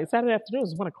broad daylight. It's Saturday afternoon.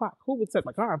 It's 1 o'clock. Who would set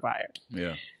my car on fire?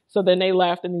 Yeah. So then they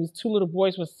left, and these two little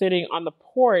boys were sitting on the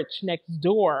porch next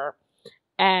door,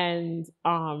 and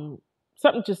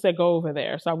something just said, "Go over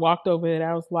there." So I walked over there, and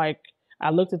I was like, I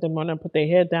looked at them when they put their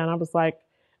head down. I was like,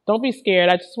 don't be scared.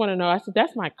 I just want to know. I said,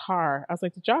 that's my car. I was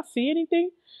like, did y'all see anything?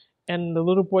 And the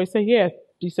little boy said, yeah.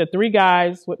 He said 3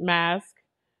 guys with masks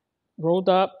rolled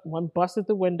up. One busted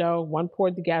the window. One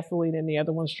poured the gasoline, and the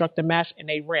other one struck the match, and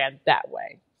they ran that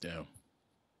way. Damn.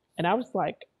 And I was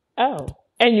like, oh.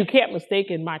 And you can't mistake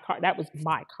in my car. That was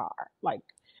my car. Like,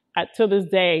 to this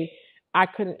day, I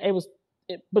couldn't.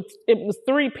 But it was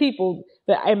 3 people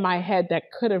that in my head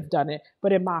that could have done it,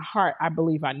 but in my heart, I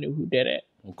believe I knew who did it.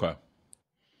 Okay.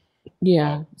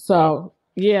 Yeah. Wow. So Wow.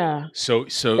 yeah. So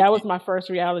that was my first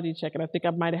reality check, and I think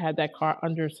I might have had that car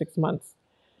under 6 months.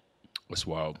 That's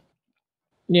wild.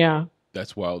 Yeah.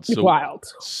 That's wild. Wild.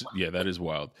 Yeah, that is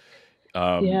wild.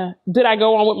 Yeah. Did I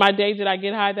go on with my day? Did I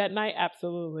get high that night?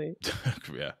 Absolutely.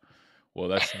 Yeah. Well,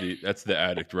 that's the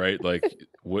addict, right? Like,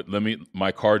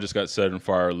 my car just got set on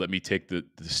fire. Let me take the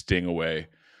sting away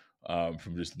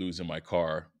from just losing my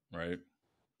car, right?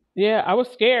 Yeah, I was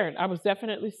scared. I was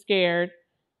definitely scared.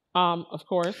 Of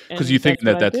course. Because you think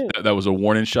that was a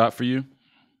warning shot for you?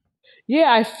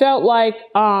 Yeah, I felt like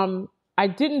I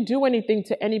didn't do anything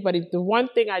to anybody. The one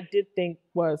thing I did think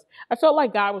was I felt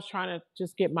like God was trying to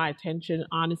just get my attention,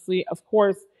 honestly. Of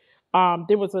course,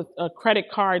 there was a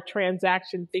credit card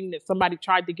transaction thing that somebody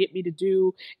tried to get me to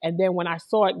do. And then when I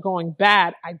saw it going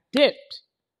bad, I dipped.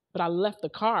 But I left the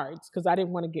cards because I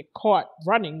didn't want to get caught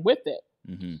running with it.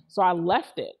 Mm-hmm. So I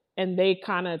left it. And they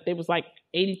was like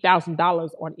 $80,000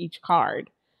 on each card.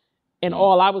 And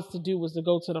all I was to do was to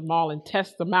go to the mall and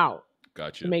test them out.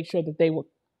 Gotcha. To make sure that they were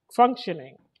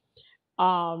functioning.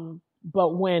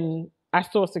 But when I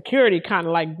saw security kind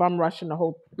of like bum rushing the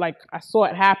whole, like I saw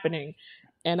it happening,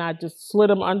 and I just slid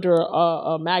them under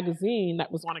a magazine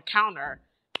that was on a counter,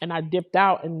 and I dipped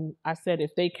out, and I said,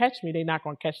 if they catch me, they're not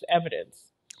going to catch the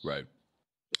evidence. Right.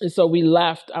 And so we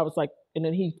left. I was like, and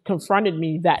then he confronted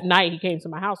me that night. He came to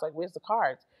my house like, where's the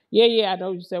cards? Yeah, I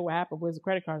know you said what happened. Where's the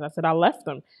credit cards? I said, I left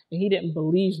them. And he didn't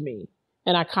believe me.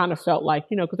 And I kind of felt like,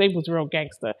 because they was real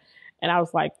gangster. And I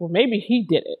was like, well, maybe he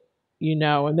did it,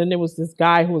 And then there was this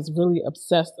guy who was really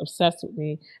obsessed with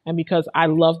me. And because I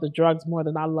loved the drugs more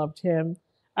than I loved him,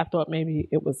 I thought maybe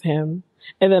it was him.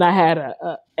 And then I had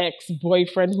a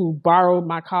ex-boyfriend who borrowed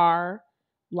my car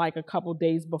like a couple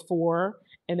days before.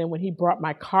 And then when he brought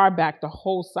my car back, the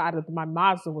whole side of my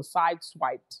Mazda was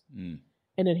sideswiped. Mm.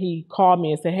 And then he called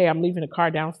me and said, hey, I'm leaving the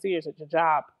car downstairs at your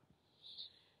job.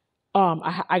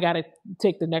 I got to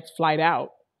take the next flight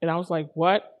out. And I was like,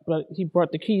 what? But he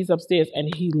brought the keys upstairs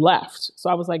and he left. So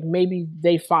I was like, maybe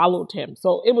they followed him.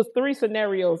 So it was 3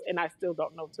 scenarios, and I still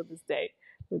don't know to this day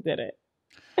who did it.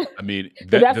 I mean,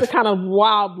 that's the kind of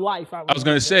wild life I was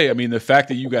going to say. I mean, the fact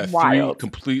that you got wild. 3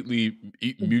 completely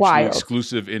mutually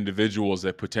exclusive individuals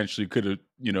that potentially could have,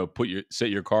 set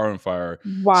your car on fire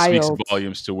speaks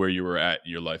volumes to where you were at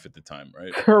in your life at the time,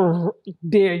 right?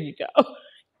 There you go.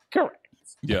 Correct.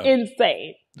 Yeah.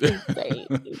 Insane.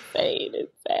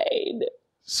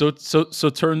 So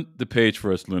turn the page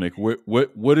for us, Lunic.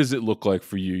 What does it look like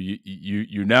for you?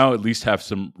 You now at least have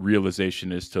some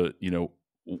realization as to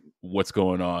what's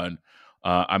going on.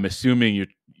 I'm assuming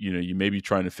you may be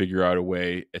trying to figure out a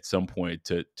way at some point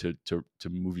to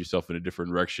move yourself in a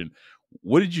different direction.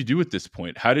 What did you do at this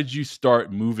point? How did you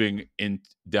start moving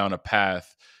down a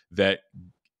path that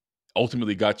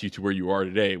ultimately got you to where you are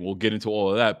today? We'll get into all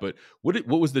of that, but what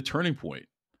was the turning point?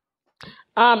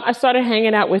 I started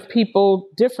hanging out with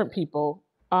different people.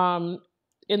 In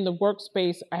the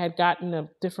workspace, I had gotten a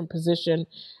different position.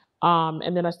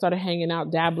 And then I started hanging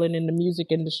out, dabbling in the music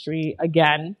industry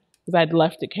again, because I'd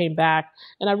left it, came back.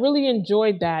 And I really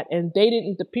enjoyed that. And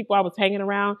the people I was hanging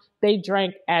around, they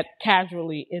drank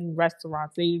casually in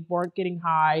restaurants. They weren't getting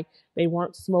high. They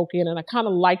weren't smoking. And I kind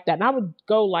of liked that. And I would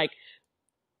go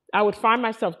I would find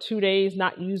myself 2 days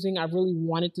not using. I really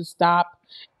wanted to stop.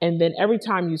 And then every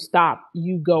time you stop,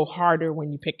 you go harder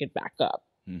when you pick it back up,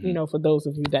 for those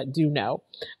of you that do know.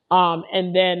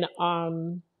 And then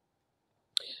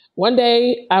one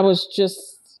day I was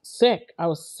just sick. I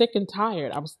was sick and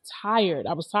tired. I was tired.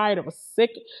 I was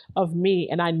sick of me.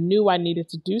 And I knew I needed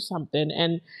to do something.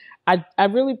 And I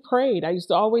really prayed. I used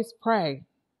to always pray.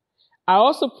 I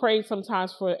also prayed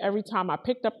sometimes for every time I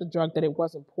picked up the drug that it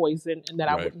wasn't poison and that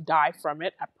I wouldn't die from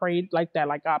it. I prayed like that,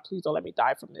 like, God, please don't let me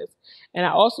die from this. And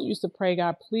I also used to pray,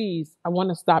 God, please, I want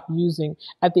to stop using.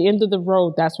 At the end of the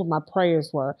road, that's what my prayers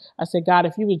were. I said, God,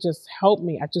 if you would just help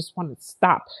me, I just want to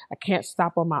stop. I can't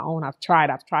stop on my own. I've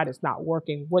tried. It's not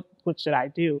working. What should I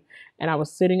do? And I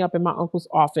was sitting up in my uncle's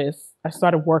office. I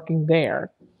started working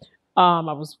there. I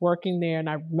was working there, and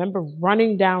I remember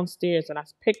running downstairs, and I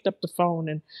picked up the phone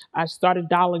and I started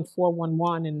dialing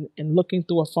 411 and looking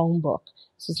through a phone book.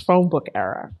 This is phone book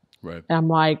era. Right. And I'm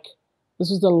like, This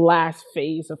was the last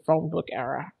phase of phone book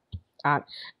era. Uh,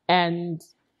 and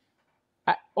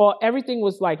everything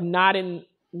was like not in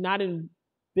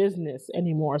business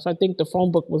anymore. So I think the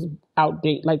phone book was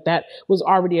outdated. Like that was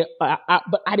already, but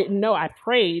I didn't know. I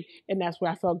prayed, and that's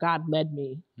where I felt God led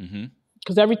me.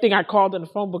 Because everything I called in the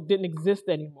phone book didn't exist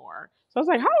anymore. So I was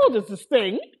like, how old is this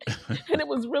thing? And it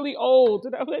was really old.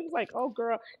 And I was like, oh,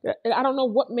 girl. And I don't know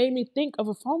what made me think of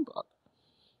a phone book.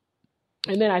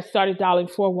 And then I started dialing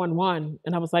 411.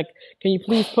 And I was like, can you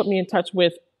please put me in touch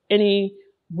with any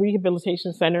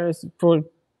rehabilitation centers for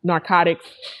narcotics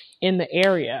in the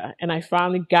area? And I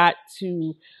finally got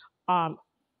to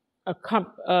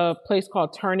a place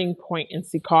called Turning Point in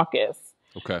Secaucus.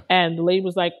 Okay. And the lady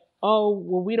was like, oh,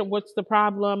 well, we don't, what's the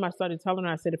problem? I started telling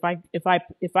her, I said,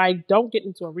 if I don't get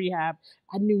into a rehab,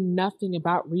 I knew nothing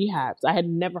about rehabs. I had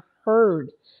never heard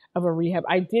of a rehab.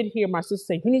 I did hear my sister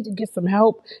say, you need to get some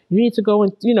help. You need to go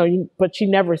and, but she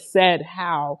never said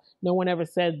how. No one ever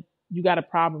said, you got a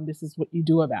problem. This is what you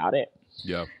do about it.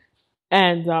 Yeah.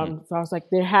 And so I was like,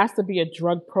 there has to be a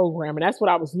drug program. And that's what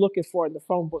I was looking for in the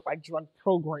phone book, like drug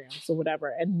programs or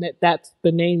whatever. And that's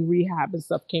the name rehab and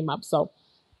stuff came up. So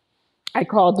I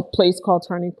called the place called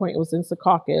Turning Point. It was in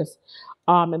Secaucus.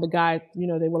 And the guy,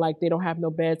 they were like, they don't have no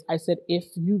beds. I said, if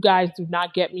you guys do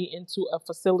not get me into a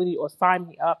facility or sign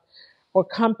me up or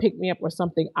come pick me up or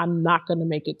something, I'm not going to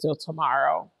make it till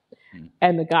tomorrow.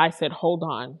 And the guy said, hold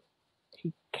on.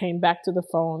 He came back to the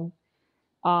phone.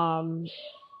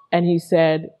 And he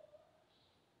said,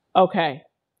 okay,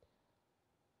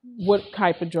 what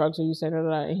type of drugs are you saying?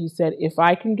 And he said, if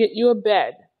I can get you a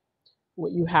bed,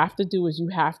 what you have to do is you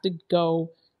have to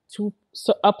go to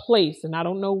a place, and I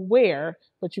don't know where,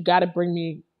 but you got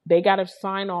to they got to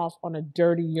sign off on a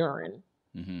dirty urine.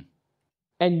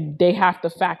 And they have to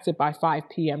fax it by 5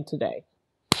 p.m. today.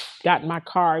 Got in my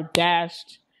car,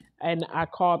 dashed, and I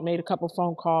called, made a couple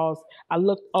phone calls. I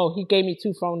looked, he gave me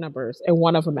 2 phone numbers, and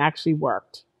one of them actually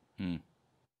worked.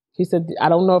 He said, I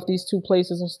don't know if these 2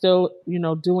 places are still,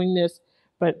 doing this,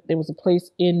 but there was a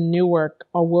place in Newark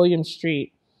on William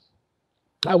Street.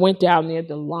 I went down there.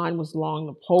 The line was long.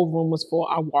 The whole room was full.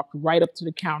 I walked right up to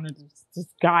the counter. This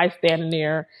guy standing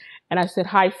there. And I said,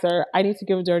 hi, sir. I need to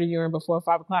give a dirty urine before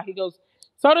 5 o'clock. He goes,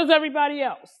 so does everybody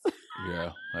else.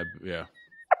 Yeah.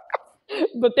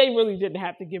 But they really didn't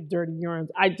have to give dirty urines.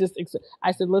 I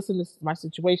said, listen, this is my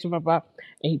situation, blah, blah.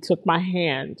 And he took my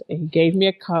hand and he gave me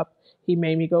a cup. He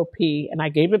made me go pee. And I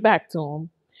gave it back to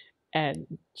him.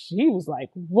 And she was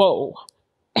like, whoa.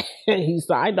 And he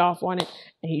signed off on it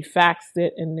and he faxed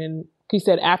it. And then he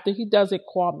said, after he does it,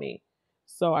 call me.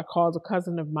 So I called a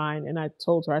cousin of mine and I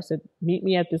told her, I said, meet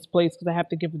me at this place because I have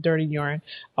to give a dirty urine.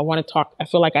 I want to talk. I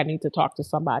feel like I need to talk to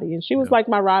somebody. And she was like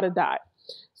my ride or die.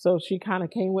 So she kind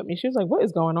of came with me. She was like, what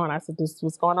is going on? I said, this is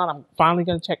what's going on. I'm finally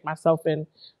going to check myself into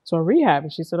a rehab.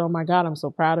 And she said, oh my God, I'm so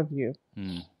proud of you.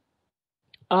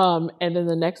 And then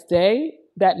the next day,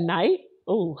 that night,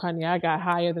 oh, honey, I got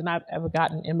higher than I've ever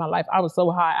gotten in my life. I was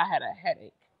so high, I had a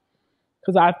headache.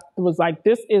 Because I was like,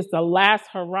 this is the last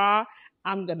hurrah.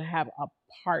 I'm going to have a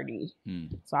party.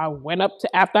 So I went up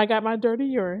to, after I got my dirty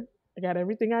urine, I got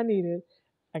everything I needed.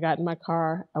 I got in my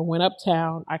car. I went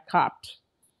uptown. I copped.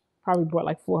 Probably bought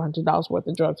like $400 worth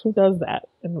of drugs. Who does that?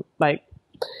 And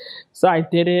so I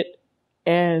did it.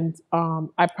 And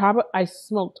I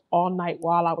smoked all night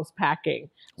while I was packing.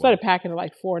 Started packing at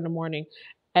like 4 a.m.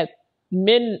 At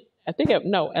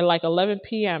like 11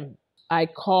 p.m., I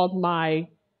called my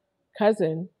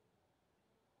cousin,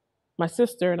 my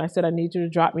sister, and I said, I need you to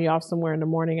drop me off somewhere in the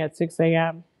morning at 6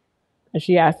 a.m. And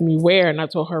she asked me where, and I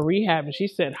told her rehab, and she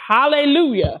said,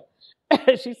 hallelujah.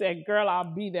 She said, girl, I'll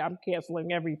be there. I'm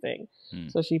canceling everything.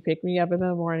 So she picked me up in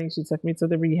the morning. She took me to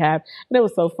the rehab. And it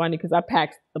was so funny because I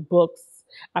packed the books.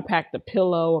 I packed a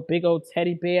pillow, a big old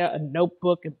teddy bear, a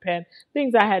notebook and pen,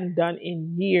 things I hadn't done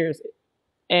in years.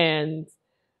 And,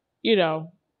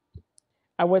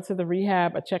 I went to the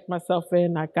rehab. I checked myself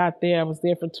in. I got there. I was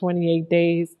there for 28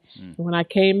 days. And when I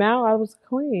came out, I was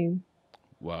clean.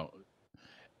 Wow.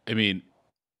 I mean,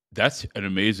 that's an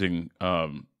amazing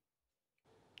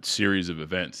series of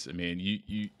events. I mean,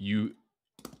 you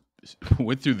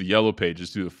went through the yellow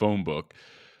pages, through the phone book,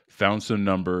 found some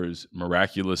numbers,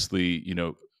 miraculously,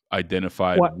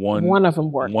 identified one of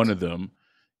them worked. One of them,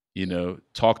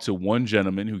 talked to one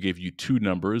gentleman who gave you 2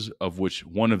 numbers, of which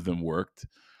one of them worked.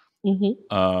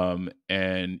 And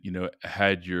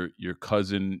had your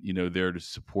cousin there to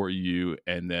support you,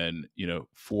 and then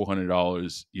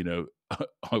 $400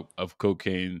 of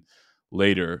cocaine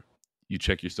later, you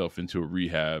check yourself into a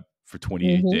rehab for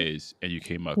 28 days and you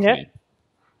came out clean.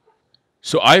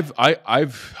 So I've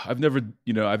never,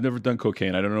 I've never done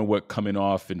cocaine. I don't know what coming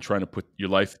off and trying to put your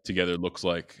life together looks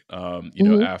like. Hmm.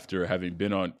 After having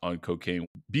been on cocaine,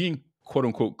 being quote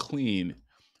unquote clean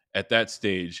at that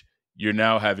stage, you're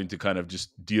now having to kind of just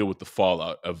deal with the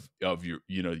fallout of your,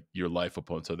 your life up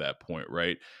until that point,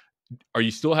 right? Are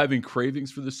you still having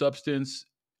cravings for the substance?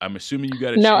 I'm assuming you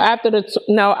got to No, change.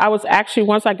 no, I was actually,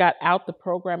 once I got out the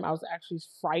program, I was actually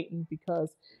frightened because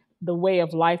the way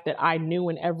of life that I knew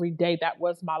and every day that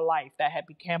was my life, that had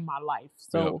become my life. Yep.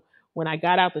 So when I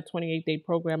got out the 28-day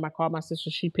program, I called my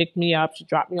sister. She picked me up. She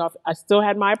dropped me off. I still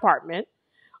had my apartment.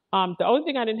 The only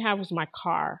thing I didn't have was my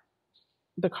car.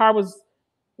 The car was,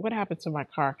 what happened to my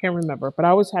car? I can't remember, but I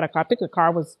always had a car. I think the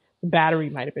car was, the battery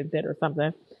might have been dead or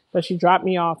something. But she dropped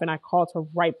me off and I called her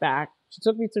right back. She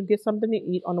took me to get something to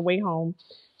eat on the way home.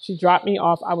 She dropped me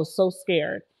off. I was so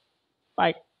scared.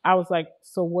 Like, I was like,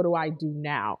 so what do I do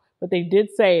now? But they did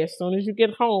say, as soon as you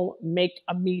get home, make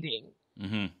a meeting.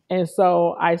 Hmm. And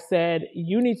so I said,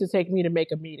 you need to take me to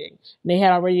make a meeting. And they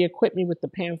had already equipped me with the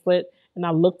pamphlet. And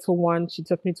I looked for one. She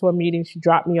took me to a meeting. She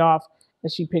dropped me off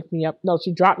and she picked me up. No,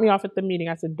 she dropped me off at the meeting.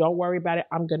 I said, don't worry about it.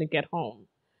 I'm going to get home.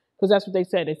 Because that's what they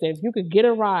said. They said, if you could get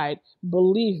a ride,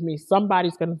 believe me,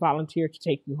 somebody's going to volunteer to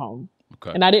take you home.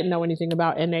 Okay. And I didn't know anything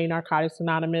about NA, Narcotics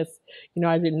Anonymous.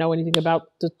 I didn't know anything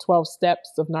about the 12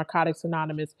 steps of Narcotics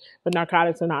Anonymous. But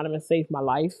Narcotics Anonymous saved my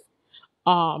life.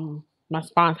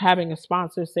 Having a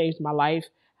sponsor saves my life.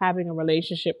 Having a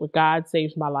relationship with God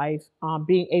saves my life.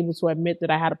 Being able to admit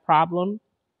that I had a problem,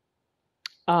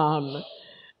 um,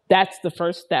 that's the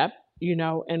first step,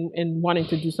 and wanting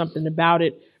to do something about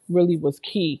it really was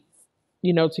key,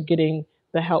 to getting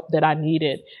the help that I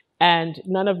needed. And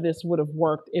none of this would have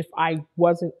worked if I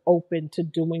wasn't open to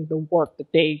doing the work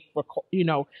that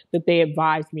that they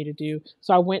advised me to do.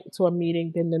 So I went to a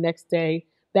meeting. Then the next day,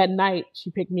 that night, she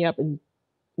picked me up and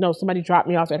no, somebody dropped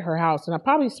me off at her house. And I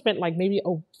probably spent like maybe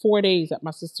 4 days at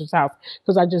my sister's house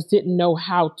because I just didn't know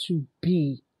how to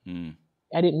be. Mm.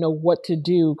 I didn't know what to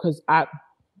do because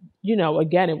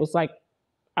again, it was like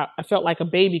I felt like a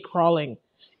baby crawling,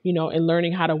 and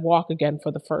learning how to walk again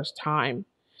for the first time.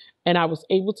 And I was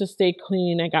able to stay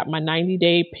clean. I got my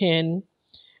 90-day pin.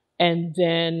 And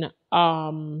then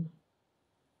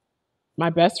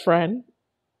my best friend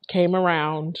came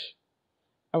around.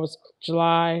 I was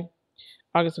July,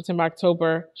 August, September,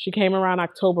 October. She came around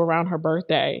October around her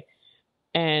birthday.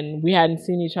 And we hadn't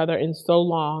seen each other in so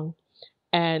long.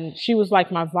 And she was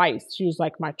like my vice. She was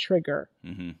like my trigger.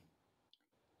 Mm-hmm.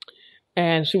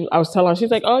 And I was telling her,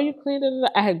 she's like, "Oh, you cleaned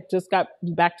it." I had just got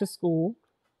back to school.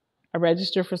 I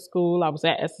registered for school. I was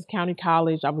at Essex County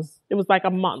College. It was like a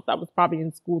month. I was probably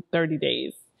in school 30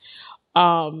 days.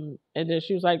 And then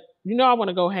she was like, I want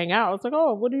to go hang out. I was like,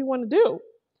 "Oh, what do you want to do?"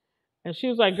 And she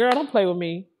was like, "Girl, don't play with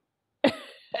me."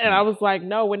 And I was like,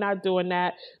 "No, we're not doing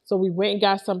that." So we went and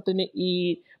got something to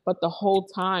eat. But the whole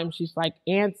time she's like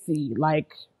antsy,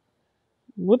 like,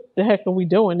 what the heck are we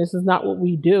doing? This is not what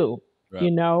we do, Right.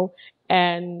 you know?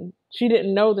 And she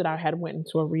didn't know that I had went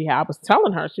into a rehab. I was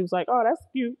telling her, she was like, "Oh, that's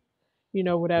cute,"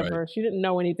 Right. whatever. She didn't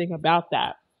know anything about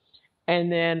that.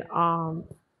 And then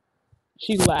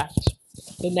she left.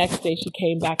 The next day she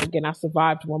came back again. I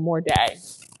survived one more day.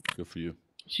 Good for you.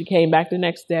 She came back the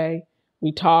next day.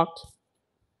 We talked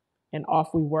and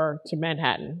off we were to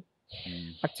Manhattan.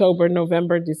 Mm. October,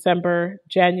 November, December,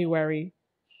 January.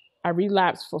 I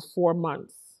relapsed for 4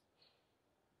 months.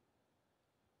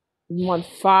 Month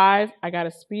 5, I got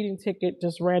a speeding ticket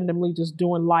just randomly, just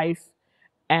doing life,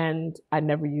 and I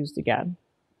never used again.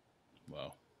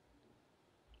 Wow.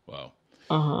 Wow.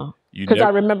 You Because I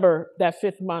never. remember that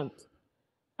 5th month,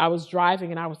 I was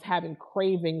driving and I was having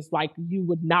cravings like you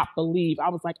would not believe. I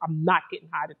was like, I'm not getting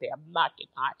high today. I'm not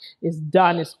getting high. It's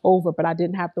done. It's over. But I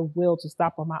didn't have the will to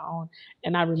stop on my own.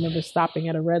 And I remember stopping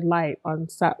at a red light on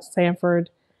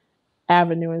Sanford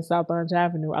Avenue and South Orange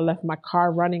Avenue. I left my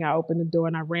car running. I opened the door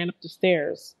and I ran up the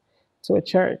stairs to a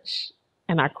church.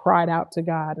 And I cried out to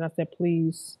God. And I said,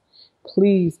 please,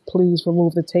 please, please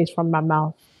remove the taste from my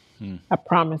mouth. I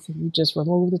promise if you just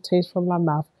remove the taste from my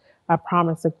mouth, I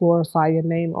promise to glorify your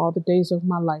name all the days of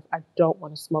my life. I don't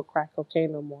want to smoke crack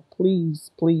cocaine no more. Please,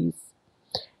 please.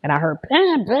 And I heard,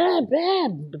 bam, bam,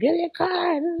 bam, get in your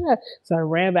car. So I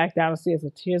ran back down the stairs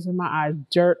with tears in my eyes,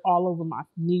 dirt all over my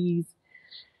knees,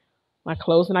 my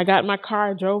clothes. And I got in my car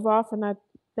and drove off and I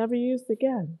never used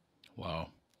again. Wow.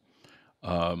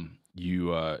 I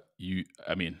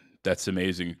mean, that's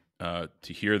amazing to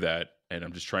hear that. And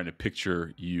I'm just trying to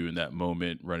picture you in that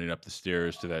moment running up the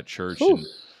stairs to that church. Oof.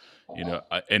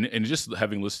 And, and just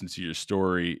having listened to your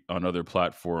story on other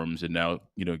platforms and now,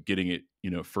 getting it,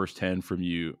 firsthand from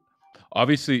you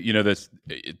Obviously, this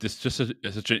just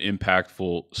such an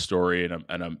impactful story,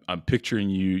 and I'm picturing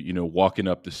you, walking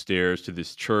up the stairs to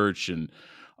this church, and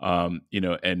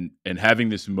and having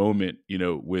this moment,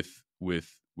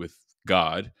 with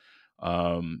God,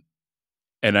 um,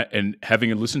 and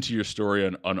having listened to your story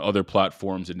on other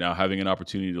platforms, and now having an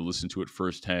opportunity to listen to it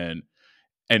firsthand,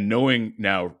 and knowing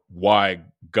now why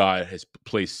God has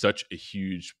placed such a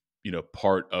huge,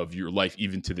 part of your life,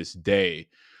 even to this day.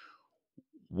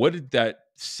 What did that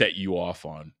set you off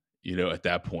on, at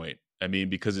that point? I mean,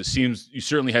 because it seems you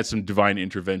certainly had some divine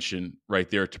intervention right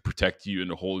there to protect you and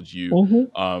to hold you,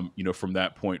 Mm-hmm. from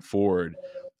that point forward.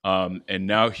 And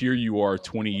now here you are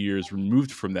 20 years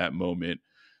removed from that moment.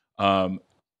 Um,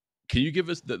 can you give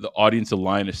us the audience a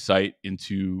line of sight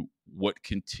into what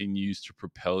continues to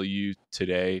propel you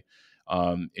today,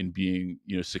 in being,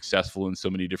 successful in so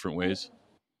many different ways?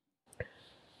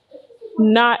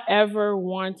 Not ever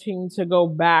wanting to go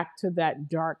back to that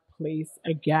dark place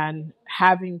again.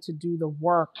 Having to do the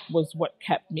work was what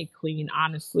kept me clean,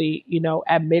 honestly.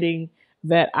 Admitting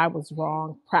that I was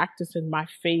wrong, practicing my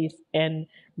faith, and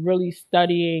really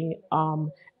studying,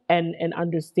 and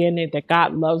understanding that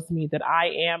God loves me, that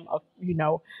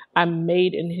I'm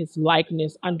made in his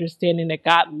likeness, understanding that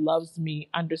God loves me,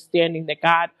 understanding that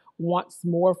God wants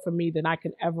more for me than I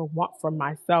can ever want for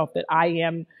myself, that I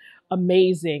am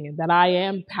amazing, and that I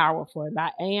am powerful, and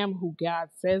I am who God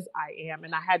says I am.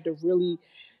 And I had to really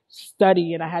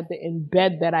study, and I had to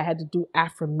embed that. I had to do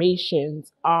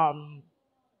affirmations.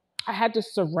 I had to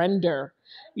surrender,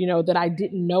 that I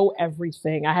didn't know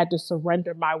everything. I had to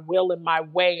surrender my will and my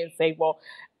way and say, well,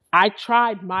 I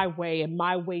tried my way and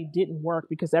my way didn't work,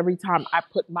 because every time I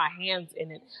put my hands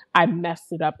in it, I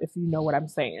messed it up, if you know what I'm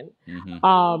saying.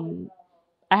 Mm-hmm.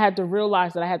 I had to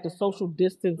realize that I had to social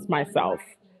distance myself,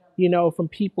 from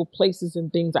people, places,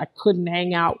 and things. I couldn't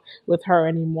hang out with her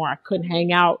anymore. I couldn't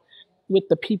hang out with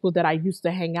the people that I used to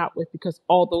hang out with, because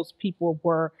all those people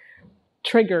were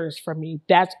triggers for me.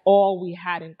 That's all we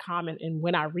had in common. And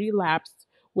when I relapsed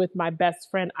with my best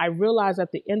friend, I realized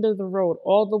at the end of the road,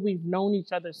 although we've known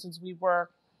each other since we were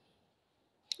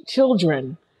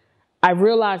children, I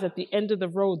realized at the end of the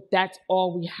road, that's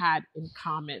all we had in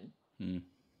common. Mm.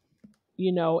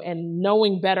 And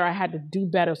knowing better, I had to do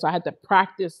better. So I had to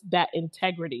practice that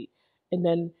integrity. And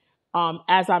then,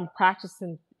 as I'm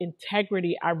practicing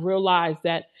integrity, I realized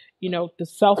that, the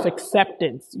self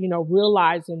acceptance,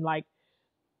 realizing like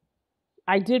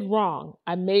I did wrong.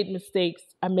 I made mistakes.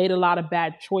 I made a lot of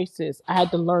bad choices. I had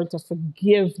to learn to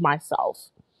forgive myself,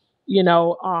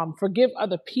 forgive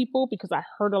other people, because I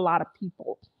hurt a lot of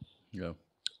people. Yeah.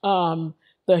 um,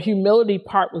 the humility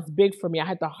part was big for me. I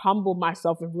had to humble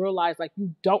myself and realize, like,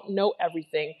 you don't know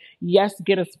everything. Yes,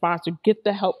 get a sponsor, get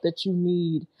the help that you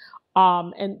need.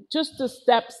 And just the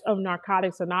steps of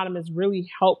Narcotics Anonymous really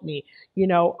helped me.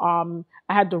 I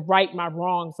had to right my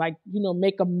wrongs, like,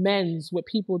 make amends with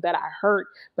people that I hurt.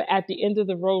 But at the end of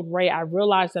the road, Ray, I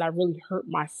realized that I really hurt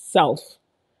myself,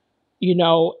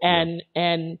 Yeah.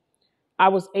 and I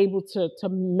was able to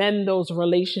mend those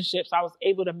relationships. I was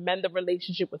able to mend the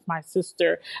relationship with my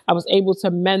sister. I was able to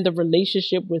mend the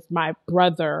relationship with my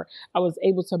brother. I was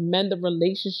able to mend the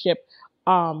relationship,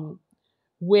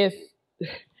 with,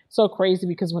 so crazy,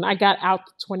 because when I got out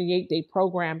the 28-day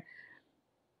program,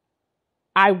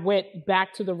 I went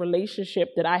back to the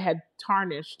relationship that I had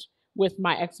tarnished with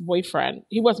my ex-boyfriend.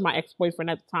 He wasn't my ex-boyfriend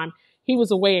at the time. He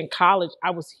was away in college. I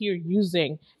was here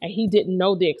using, and he didn't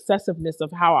know the excessiveness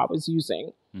of how I was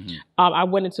using. Mm-hmm. I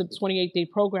went into the 28-day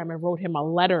program and wrote him a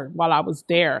letter while I was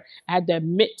there. I had to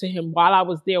admit to him while I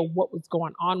was there what was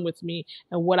going on with me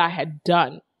and what I had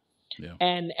done. Yeah.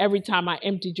 And every time I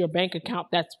emptied your bank account,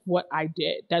 that's what I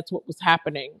did. That's what was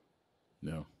happening.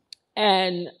 No.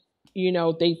 And,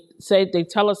 they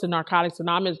tell us in Narcotics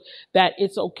Anonymous that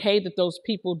it's okay that those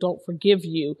people don't forgive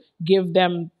you. Give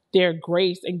them their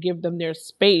grace and give them their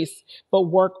space, but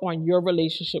work on your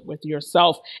relationship with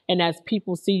yourself. And as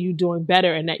people see you doing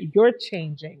better and that you're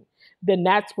changing, then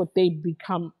that's what they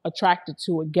become attracted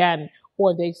to again,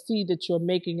 or they see that you're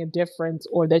making a difference,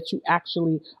 or that you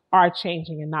actually are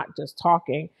changing and not just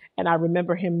talking. And I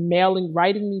remember him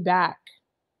writing me back.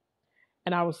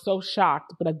 And I was so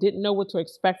shocked, but I didn't know what to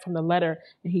expect from the letter.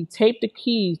 And he taped the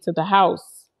keys to the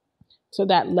house to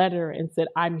that letter and said,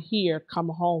 "I'm here, come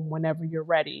home whenever you're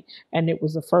ready." And it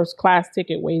was a first class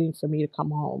ticket waiting for me to come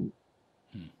home.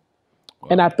 Wow.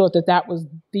 And I thought that that was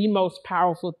the most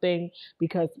powerful thing,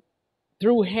 because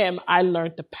through him, I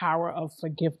learned the power of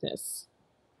forgiveness.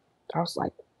 I was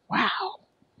like, wow.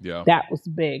 Yeah. That was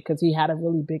big, because he had a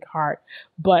really big heart.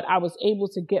 But I was able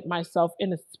to get myself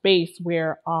in a space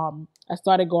where I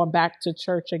started going back to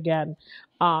church again.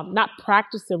 not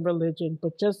practicing religion,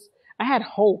 but just I had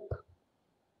hope.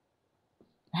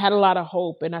 I had a lot of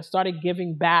hope, and I started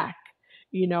giving back.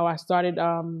 I started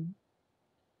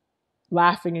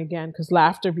laughing again because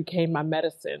laughter became my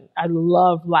medicine. I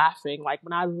love laughing. Like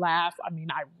when I laugh, I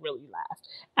mean, I really laugh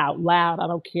out loud. I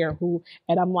don't care who.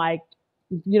 And I'm like,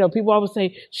 people always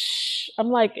say, shh. I'm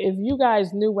like, if you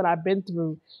guys knew what I've been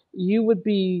through, you would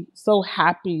be so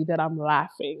happy that I'm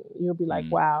laughing. You'll be like,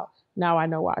 wow, now I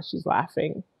know why she's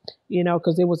laughing.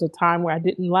 Because there was a time where I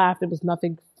didn't laugh. There was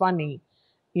nothing funny.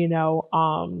 Now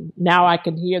I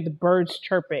can hear the birds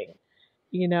chirping.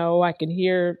 I can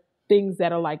hear things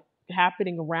that are like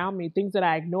happening around me, things that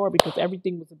I ignore because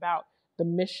everything was about the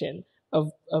mission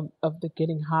of the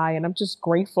getting high. And I'm just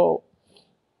grateful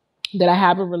that I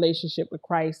have a relationship with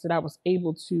Christ, that I was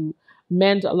able to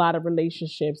mend a lot of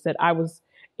relationships, that I was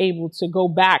able to go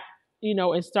back,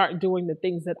 and start doing the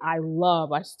things that I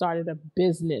love. I started a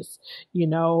business,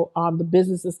 the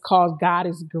business is called God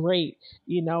is Great,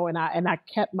 and I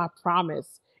kept my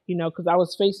promise, because I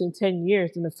was facing 10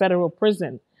 years in the federal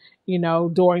prison,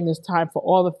 during this time for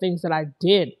all the things that I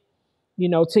did,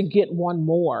 to get one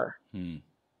more. A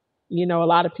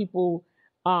lot of people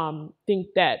think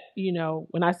that,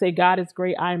 when I say God is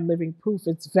great, I am living proof.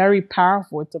 It's very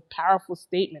powerful. It's a powerful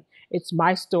statement. It's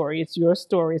my story. It's your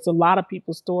story. It's a lot of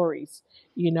people's stories,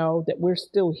 that we're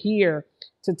still here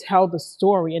to tell the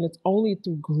story. And it's only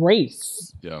through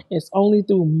grace. Yeah. It's only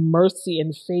through mercy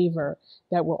and favor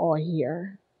that we're all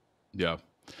here. Yeah.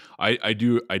 I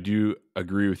do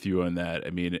agree with you on that. I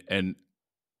mean, and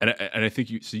I think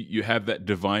you have that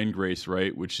divine grace,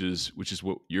 right? Which is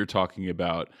what you're talking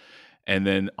about. And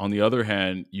then on the other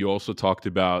hand, you also talked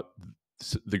about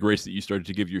the grace that you started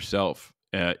to give yourself,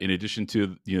 in addition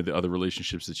to the other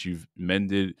relationships that you've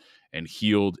mended and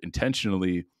healed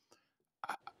intentionally.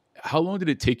 How long did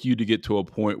it take you to get to a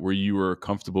point where you were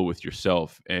comfortable with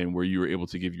yourself and where you were able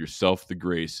to give yourself the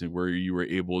grace and where you were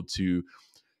able to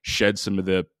shed some of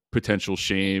the potential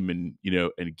shame and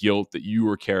guilt that you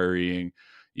were carrying,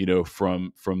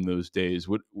 from those days?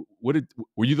 Were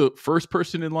you the first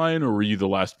person in line or were you the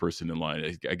last person in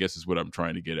line? I guess is what I'm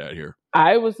trying to get at here.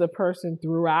 I was the person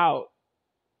throughout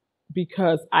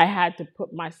because I had to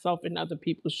put myself in other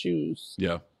people's shoes.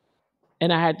 Yeah.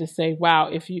 And I had to say, wow,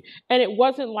 and it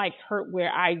wasn't like hurt where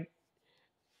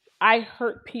I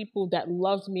hurt people that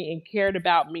loved me and cared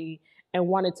about me and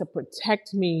wanted to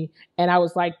protect me. And I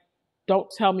was like, don't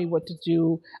tell me what to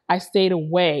do. I stayed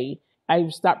away. I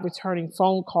stopped returning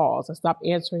phone calls. I stopped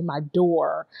answering my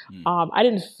door. I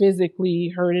didn't physically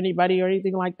hurt anybody or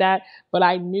anything like that, but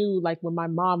I knew, like, when my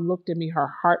mom looked at me, her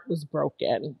heart was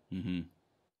broken,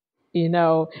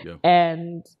 Yeah.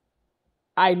 And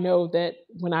I know that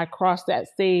when I crossed that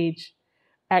stage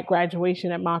at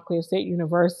graduation at Montclair State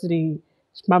University,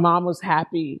 my mom was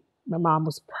happy. My mom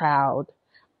was proud.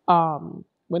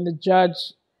 When the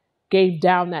judge gave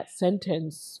down that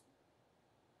sentence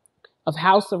of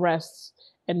house arrest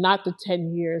and not the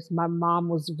 10 years, my mom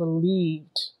was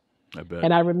relieved. I bet.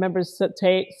 And I remember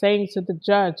saying to the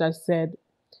judge, I said,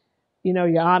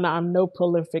 Your Honor, I'm no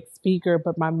prolific speaker,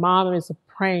 but my mom is a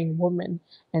praying woman,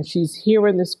 and she's here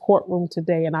in this courtroom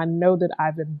today, and I know that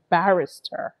I've embarrassed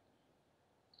her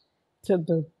to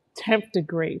the 10th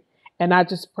degree. And I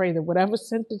just pray that whatever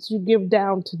sentence you give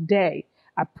down today,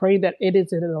 I pray that it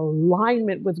is in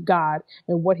alignment with God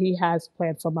and what He has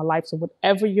planned for my life. So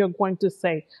whatever you're going to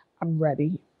say, I'm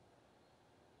ready.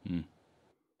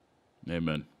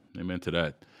 Amen. Amen to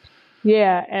that.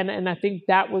 Yeah, and I think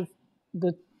that was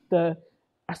the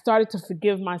I started to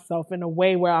forgive myself in a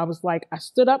way where I was like, I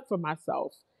stood up for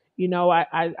myself.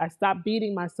 I stopped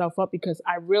beating myself up because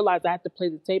I realized I had to play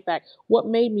the tape back. What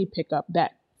made me pick up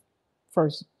that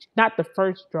first, not the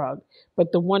first drug,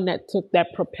 but the one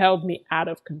that propelled me out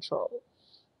of control.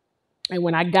 And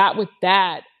when I got with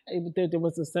that, there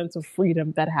was a sense of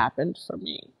freedom that happened for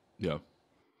me. Yeah.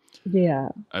 Yeah.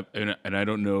 And I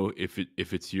don't know if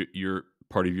it's your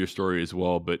part of your story as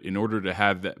well, but in order to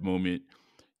have that moment,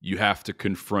 you have to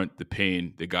confront the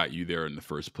pain that got you there in the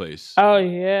first place. Oh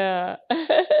yeah.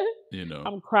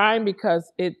 I'm crying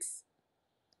because it's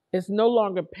no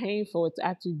longer painful. It's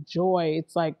actually joy.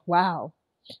 It's like, wow,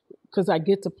 because I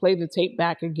get to play the tape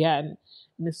back again.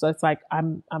 And it's like,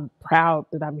 I'm proud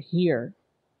that I'm here.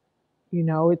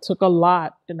 It took a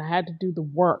lot and I had to do the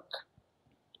work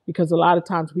because a lot of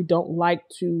times we don't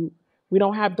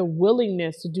have the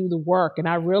willingness to do the work. And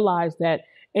I realized that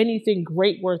anything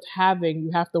great worth having,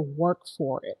 you have to work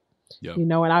for it. Yep.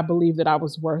 And I believe that I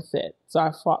was worth it. So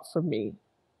I fought for me.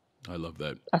 I love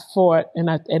that. I fought and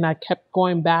I kept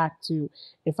going back to,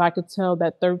 if I could tell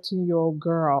that 13-year-old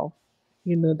girl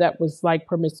that was like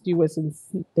promiscuous and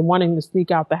wanting to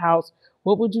sneak out the house,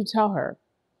 what would you tell her?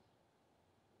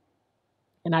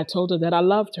 And I told her that I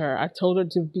loved her. I told her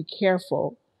to be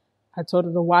careful. I told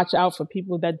her to watch out for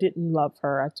people that didn't love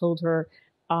her. I told her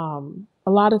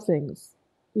a lot of things.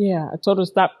 Yeah, I told her to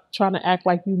stop trying to act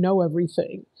like you know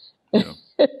everything. Yeah.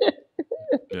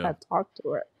 I talked to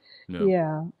her. No.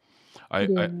 Yeah. I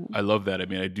love that. I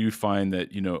mean, I do find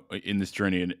that, in this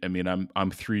journey, and I mean,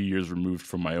 I'm 3 years removed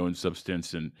from my own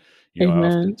substance, and I Amen.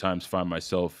 oftentimes find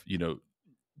myself,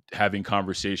 having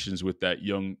conversations with that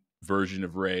young version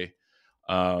of Ray,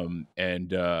 and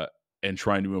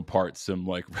trying to impart some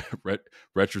like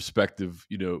retrospective,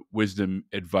 wisdom,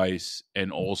 advice,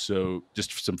 and also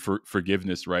just some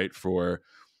forgiveness, right, for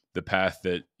the path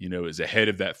that is ahead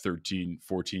of that 13,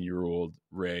 14-year-old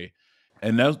Ray.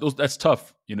 And that's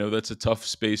tough. That's a tough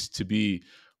space to be,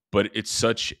 but it's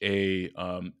such a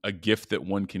gift that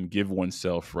one can give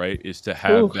oneself, right? Is to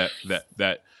have Oof.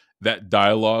 that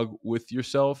dialogue with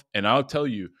yourself. And I'll tell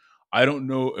you, I don't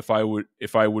know if I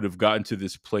would have gotten to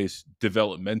this place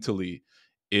developmentally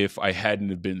if I hadn't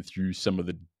have been through some of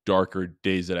the darker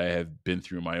days that I have been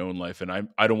through in my own life. And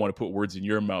I don't want to put words in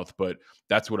your mouth, but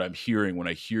that's what I'm hearing when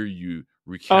I hear you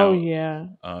Oh recount, yeah.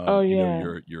 Oh yeah.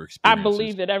 your I experiences.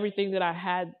 believe that everything that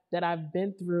I've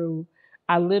been through,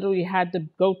 I literally had to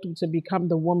go through to become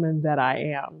the woman that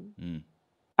I am. Mm.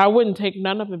 I wouldn't take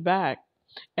none of it back.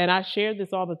 And I share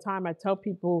this all the time. I tell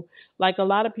people, like a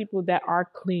lot of people that are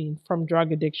clean from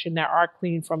drug addiction, that are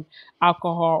clean from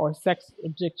alcohol or sex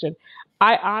addiction,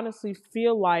 I honestly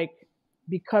feel like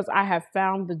because I have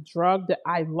found the drug that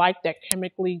I like, that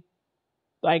chemically,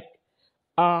 like,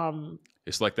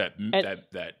 It's like that and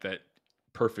that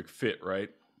perfect fit, right?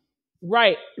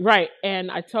 right, right.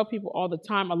 And I tell people all the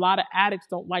time, a lot of addicts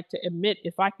don't like to admit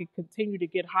if I could continue to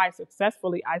get high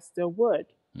successfully, I still would.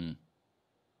 Mm.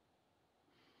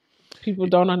 People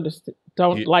don't understand,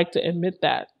 don't Yeah, like to admit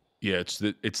that. yeah, it's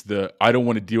the I don't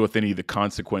want to deal with any of the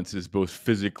consequences, both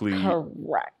physically,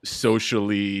 Correct.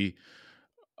 socially,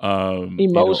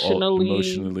 Emotionally,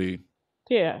 emotionally.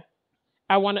 yeah.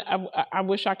 I want to. I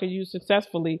wish I could use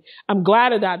successfully. I'm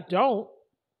glad that I don't,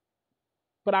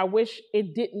 but I wish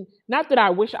it didn't. Not that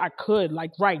I wish I could,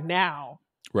 like right now.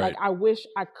 Like Right. I wish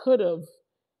I could have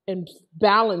and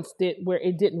balanced it where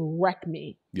it didn't wreck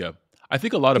me. Yeah. I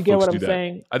think a lot You of get folks what do I'm that.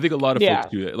 saying? I think a lot of folks Yeah.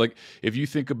 do that. Like if you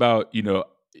think about,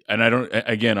 and I don't,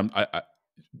 again,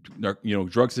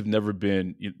 drugs have never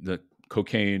been the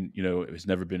cocaine, it has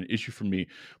never been an issue for me,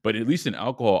 but at least in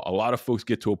alcohol, a lot of folks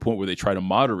get to a point where they try to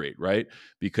moderate, right?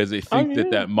 Because they Oh think yeah.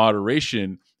 that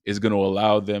moderation is going to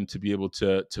allow them to be able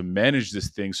to manage this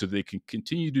thing so they can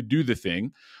continue to do the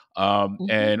thing, Hmm.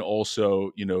 and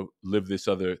also live this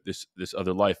other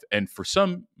life. And for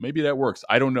some, maybe that works.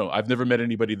 I don't know. I've never met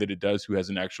anybody that it does who has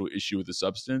an actual issue with the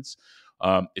substance.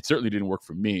 It certainly didn't work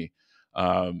for me.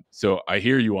 So I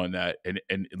hear you on that. And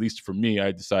at least for me,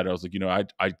 I decided, I was like,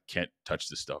 I can't touch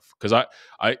this stuff. Cause I,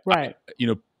 Right.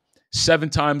 7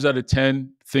 times out of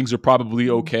 10, things are probably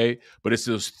Mhm. okay. But it's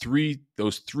those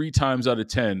three times out of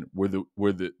 10 where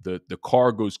the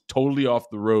car goes totally off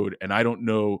the road and I don't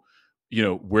know,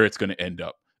 where it's going to end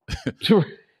up.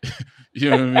 You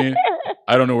know what I mean?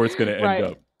 I don't know where it's going to end Right.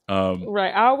 up. Um,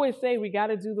 Right. I always say we got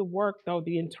to do the work, though,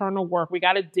 the internal work. We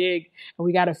got to dig and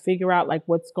we got to figure out like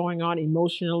what's going on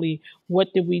emotionally. What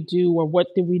did we do or what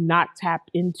did we not tap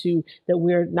into that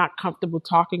we're not comfortable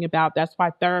talking about? That's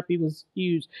why therapy was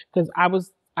huge because I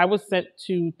was sent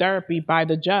to therapy by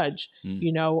the judge, mm,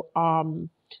 you know,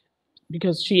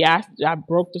 because she asked, I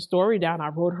broke the story down. I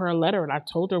wrote her a letter and I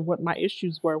told her what my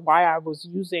issues were, why I was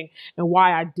using and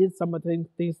why I did some of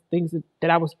these things that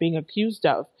I was being accused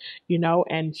of,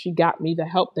 and she got me the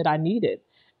help that I needed.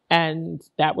 And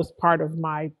that was part of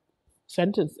my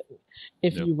sentencing,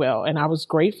 if yep, you will. And I was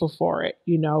grateful for it,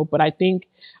 but I think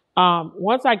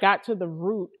once I got to the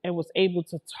root and was able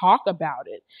to talk about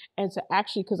it and to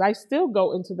actually, because I still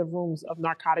go into the rooms of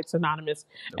Narcotics Anonymous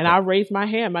and okay, I raise my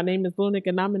hand. My name is Lunic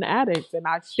and I'm an addict and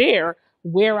I share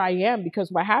where I am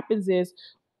because what happens is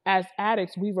as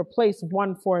addicts, we replace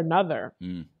one for another.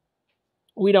 mm,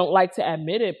 We don't like to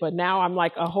admit it, but now I'm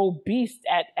like a whole beast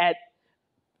at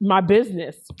my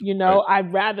business.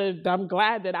 right, I'm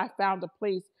glad that I found a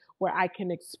place where I can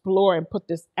explore and put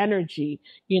this energy,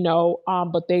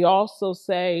 but they also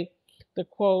say the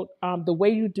quote, the way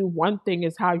you do one thing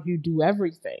is how you do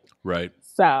everything. right,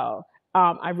 So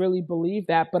I really believe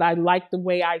that, but I like the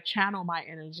way I channel my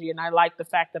energy and I like the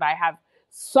fact that I have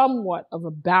somewhat of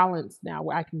a balance now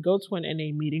where I can go to an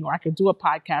NA meeting or I can do a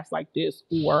podcast like this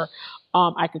or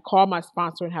I could call my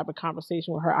sponsor and have a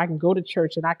conversation with her. I can go to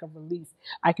church and I can release.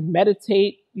 I can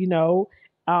meditate,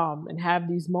 and have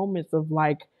these moments of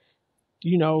like,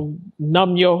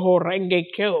 num yo horenge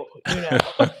kill,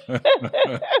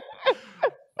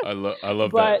 I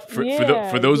love that. But For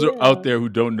yeah, those out yeah. there who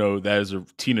don't know, that is a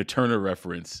Tina Turner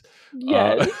reference.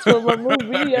 Yes, from a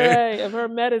movie, Yeah, of her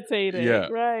meditating, yeah.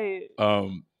 right?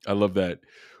 I love that.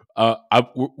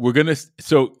 We're gonna,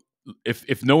 so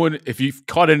if no one, if you've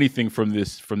caught anything from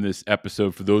this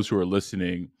episode, for those who are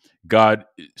listening, God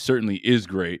certainly is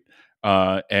great.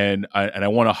 And I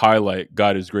want to highlight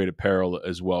God is great apparel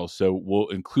as well. So we'll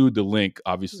include the link,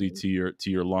 obviously, Mm. to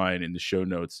your line in the show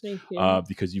notes, Thank you.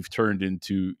 because you've turned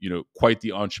into, quite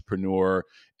the entrepreneur,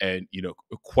 and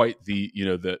quite the,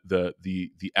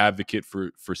 the advocate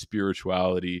for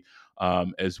spirituality,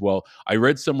 as well. I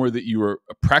read somewhere that you were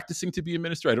practicing to be a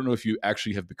minister. I don't know if you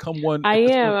actually have become one I at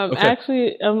this am. point.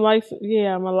 Okay. I'm licensed.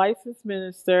 Yeah, I'm a licensed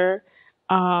minister.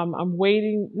 I'm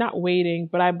waiting, not waiting,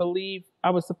 but I believe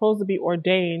I was supposed to be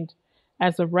ordained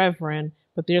as a reverend,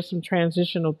 but there's some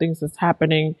transitional things that's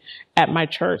happening at my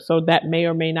church, so that may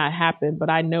or may not happen. But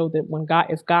I know that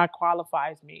if God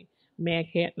qualifies me, man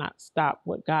can't not stop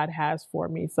what God has for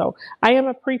me. So I am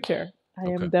a preacher. I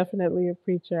Okay. am definitely a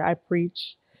preacher. I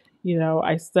preach.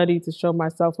 I study to show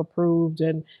myself approved,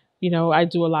 and I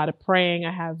do a lot of praying.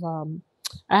 I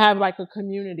have like a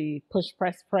community, push,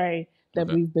 press, pray, that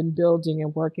Okay. we've been building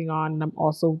and working on. And I'm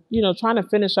also, trying to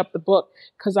finish up the book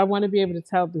because I want to be able to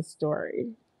tell this story.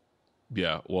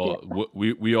 Yeah. Yeah. Well,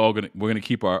 we're gonna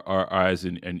keep our eyes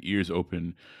and ears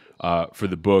open, for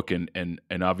the book, and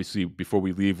obviously before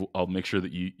we leave, I'll make sure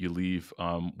that you leave,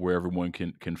 where everyone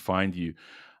can find you.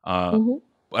 Uh, Hmm.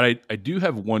 but I do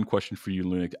have one question for you,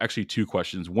 Lunic. Actually, two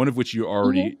questions. One of which you Hmm.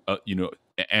 already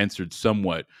answered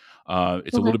somewhat. It's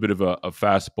a Okay. little bit of a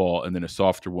fastball, and then a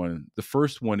softer one. The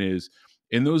first one is,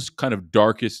 in those kind of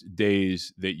darkest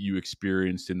days that you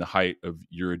experienced in the height of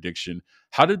your addiction,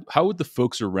 how would the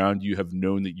folks around you have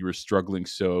known that you were struggling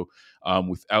so,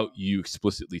 without you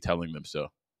explicitly telling them so?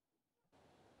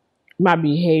 My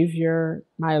behavior,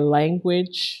 my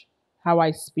language, how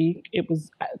I speak, it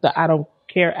was the I don't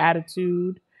care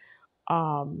attitude.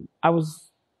 I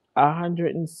was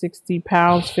 160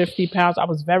 pounds, 50 pounds. I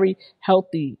was very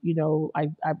healthy.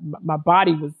 My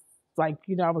body was like,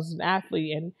 I was an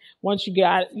athlete. And once you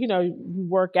get, you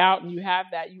work out and you have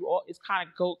that, it's kind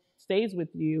of stays with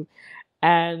you.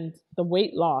 And the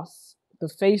weight loss, the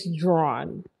face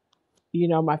drawn,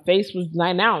 my face was,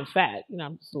 now I'm fat.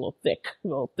 I'm just a little thick,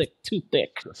 too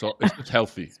thick. So it's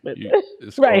healthy.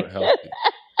 It's called Right. healthy.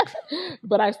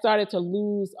 But I started to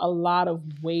lose a lot of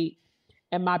weight,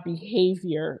 and my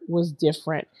behavior was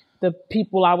different. The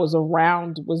people I was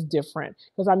around was different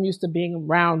because I'm used to being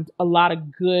around a lot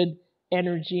of good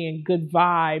energy and good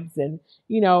vibes. And,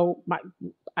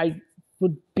 I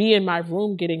would be in my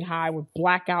room getting high, would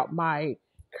black out my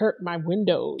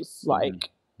windows. Like,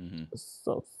 Hmm.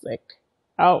 so sick.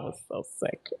 I was so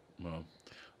sick. Well,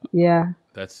 Yeah.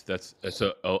 that's a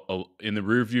in the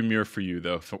rearview mirror for you,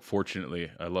 though. Fortunately,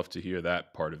 I love to hear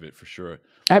that part of it for sure.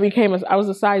 I was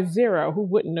a size 0. Who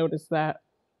wouldn't notice that?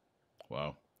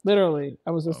 Wow. Literally,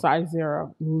 I was a Wow. size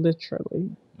 0.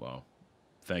 Literally. Wow.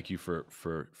 Thank you for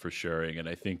sharing. And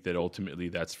I think that ultimately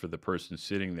that's for the person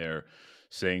sitting there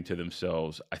saying to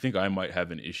themselves, I think I might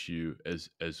have an issue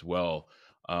as well,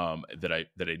 that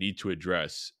I need to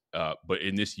address. But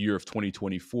in this year of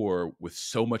 2024, with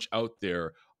so much out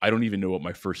there, I don't even know what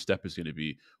my first step is going to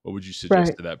be. What would you suggest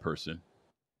Right. to that person?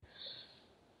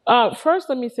 First,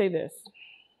 let me say this.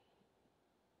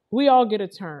 We all get a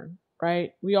turn,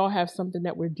 right? We all have something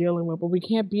that we're dealing with, but we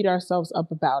can't beat ourselves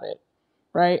up about it,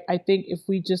 right? I think if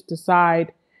we just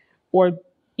decide, or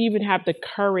even have the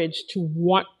courage to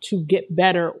want to get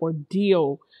better or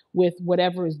deal with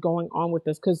whatever is going on with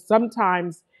us, because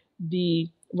sometimes the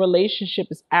relationship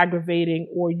is aggravating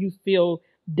or you feel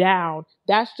down.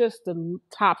 That's just the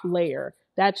top layer.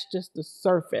 That's just the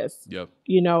surface. Yep.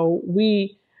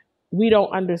 We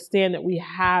don't understand that we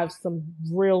have some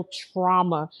real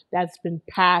trauma that's been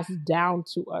passed down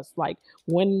to us. Like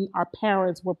when our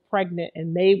parents were pregnant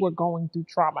and they were going through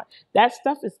trauma, that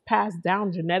stuff is passed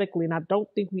down genetically. And I don't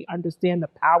think we understand the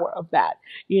power of that.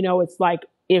 It's like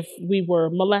if we were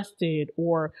molested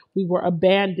or we were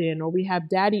abandoned or we have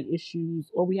daddy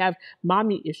issues or we have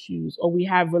mommy issues or we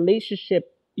have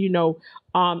relationship,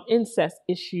 incest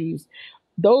issues.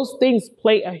 Those things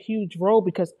play a huge role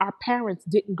because our parents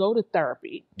didn't go to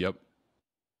therapy. Yep.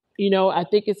 I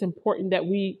think it's important that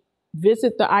we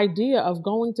visit the idea of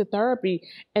going to therapy.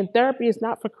 And therapy is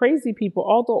not for crazy people,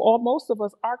 although most of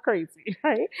us are crazy,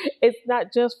 right? It's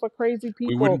not just for crazy people.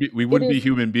 We It wouldn't be is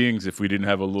human beings if we didn't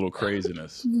have a little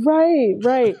craziness. right,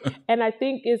 right. And I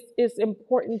think it's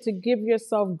important to give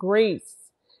yourself grace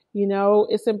You know,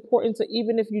 it's important to,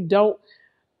 even if you don't,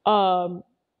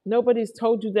 nobody's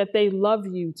told you that they love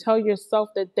you. Tell yourself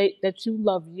that you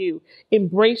love you.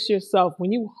 Embrace yourself.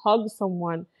 When you hug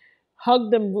someone,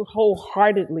 hug them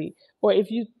wholeheartedly. Or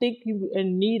if you think you're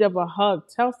in need of a hug,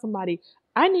 tell somebody,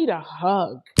 I need a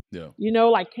hug. Yeah. You know,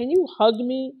 like, can you hug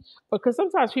me? Because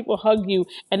sometimes people hug you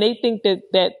and they think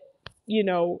that you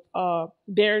know,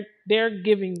 they're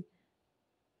giving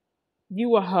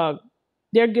you a hug.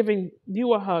 They're giving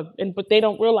you a hug, and but they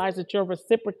don't realize that you're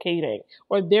reciprocating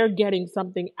or they're getting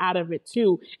something out of it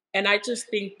too. And I just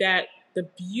think that the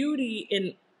beauty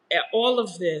in all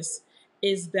of this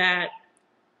is that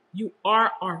you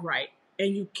are all right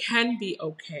and you can be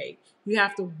okay. You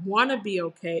have to want to be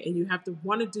okay, and you have to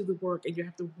want to do the work, and you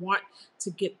have to want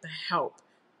to get the help.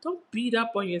 Don't beat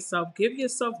up on yourself. Give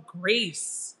yourself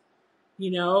grace. You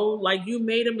know, like, you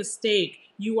made a mistake.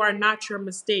 You are not your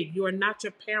mistake. You are not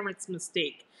your parents'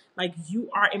 mistake. Like, you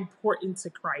are important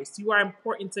to Christ. You are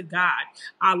important to God,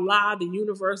 Allah, the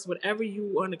universe, whatever you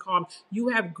want to call them. You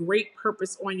have great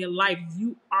purpose on your life.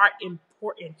 You are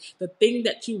important. The thing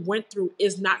that you went through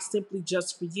is not simply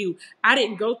just for you. I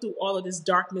didn't go through all of this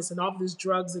darkness and all of this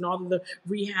drugs and all of the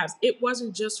rehabs. It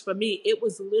wasn't just for me. It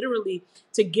was literally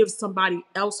to give somebody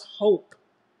else hope.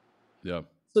 Yeah.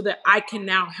 So that I can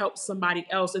now help somebody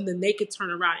else, and then they could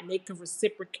turn around and they can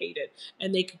reciprocate it,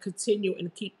 and they can continue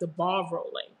and keep the ball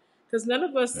rolling. Because none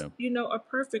of us, you know, are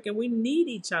perfect, and we need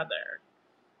each other.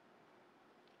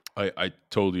 I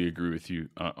totally agree with you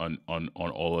on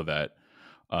all of that.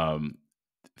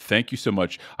 Thank you so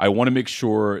much. I want to make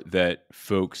sure that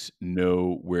folks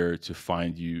know where to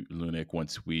find you, Lunic,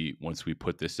 once we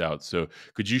put this out. So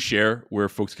could you share where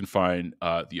folks can find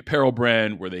the apparel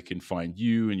brand, where they can find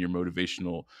you and your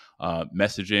motivational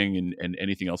messaging and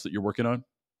anything else that you're working on?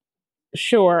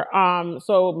 Sure.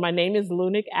 So my name is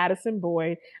Lunic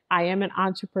Adisson-Boyd. I am an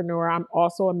entrepreneur. I'm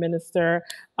also a minister.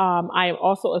 I am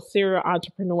also a serial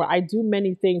entrepreneur. I do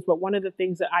many things, but one of the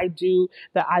things that I do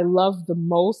that I love the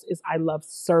most is I love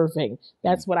serving.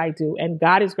 That's what I do. And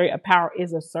God is Great Apparel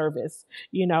is a service.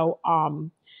 You know,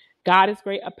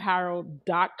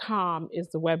 GodIsGreatApparel.com is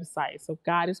the website. So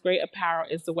God is Great Apparel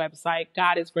is the website.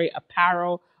 God is Great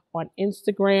Apparel on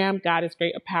Instagram. God is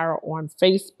Great Apparel on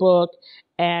Facebook.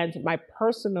 And my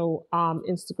personal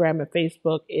Instagram and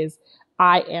Facebook is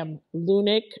I am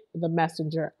Lunic, the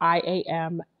messenger.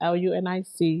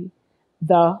 IAMLUNIC,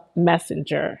 the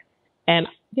messenger. And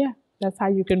yeah, that's how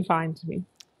you can find me.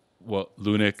 Well,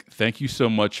 Lunic, thank you so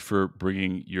much for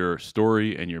bringing your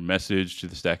story and your message to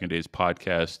the Stacking Days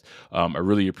podcast. I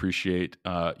really appreciate,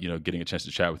 getting a chance to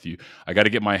chat with you. I got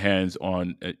to get my hands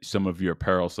on some of your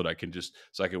apparel so that I can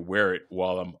wear it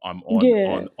while I'm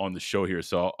on the show here.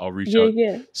 So I'll reach out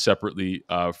separately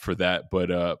for that.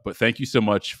 But thank you so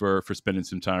much for spending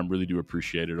some time. Really do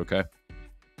appreciate it. Okay.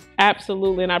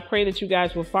 Absolutely. And I pray that you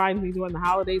guys will find me during the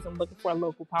holidays. I'm looking for a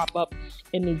local pop-up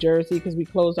in New Jersey because we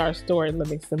closed our store in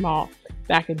Livingston Mall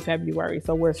back in February.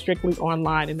 So we're strictly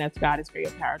online, and that's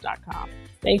GodIsGreatApparel.com.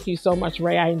 Thank you so much,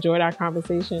 Ray. I enjoyed our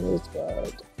conversation. It was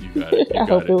good. You got it. I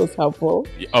hope it was helpful.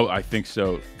 Oh, I think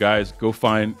so. Guys, go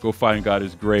find God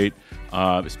is Great,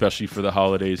 especially for the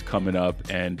holidays coming up.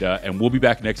 And we'll be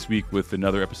back next week with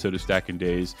another episode of Stacking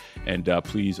Days. And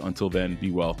please, until then, be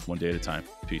well, one day at a time.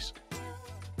 Peace.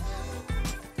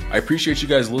 I appreciate you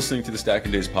guys listening to the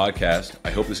Stacking Days podcast. I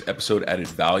hope this episode added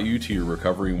value to your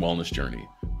recovery and wellness journey.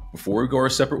 Before we go our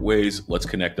separate ways, let's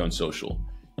connect on social.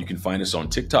 You can find us on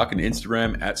TikTok and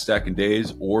Instagram at Stacking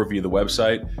Days, or via the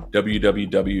website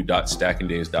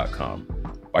www.stackingdays.com.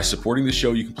 By supporting the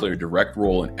show, you can play a direct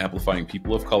role in amplifying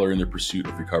people of color in their pursuit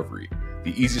of recovery.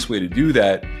 The easiest way to do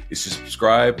that is to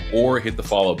subscribe or hit the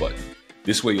follow button.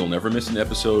 This way, you'll never miss an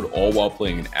episode, all while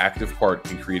playing an active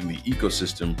part in creating the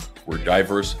ecosystem where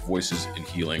diverse voices and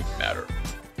healing matter.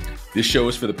 This show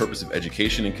is for the purpose of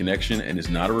education and connection and is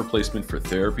not a replacement for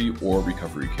therapy or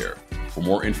recovery care. For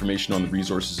more information on the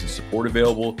resources and support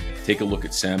available, take a look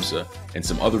at SAMHSA and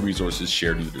some other resources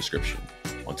shared in the description.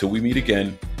 Until we meet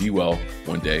again, be well,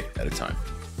 one day at a time.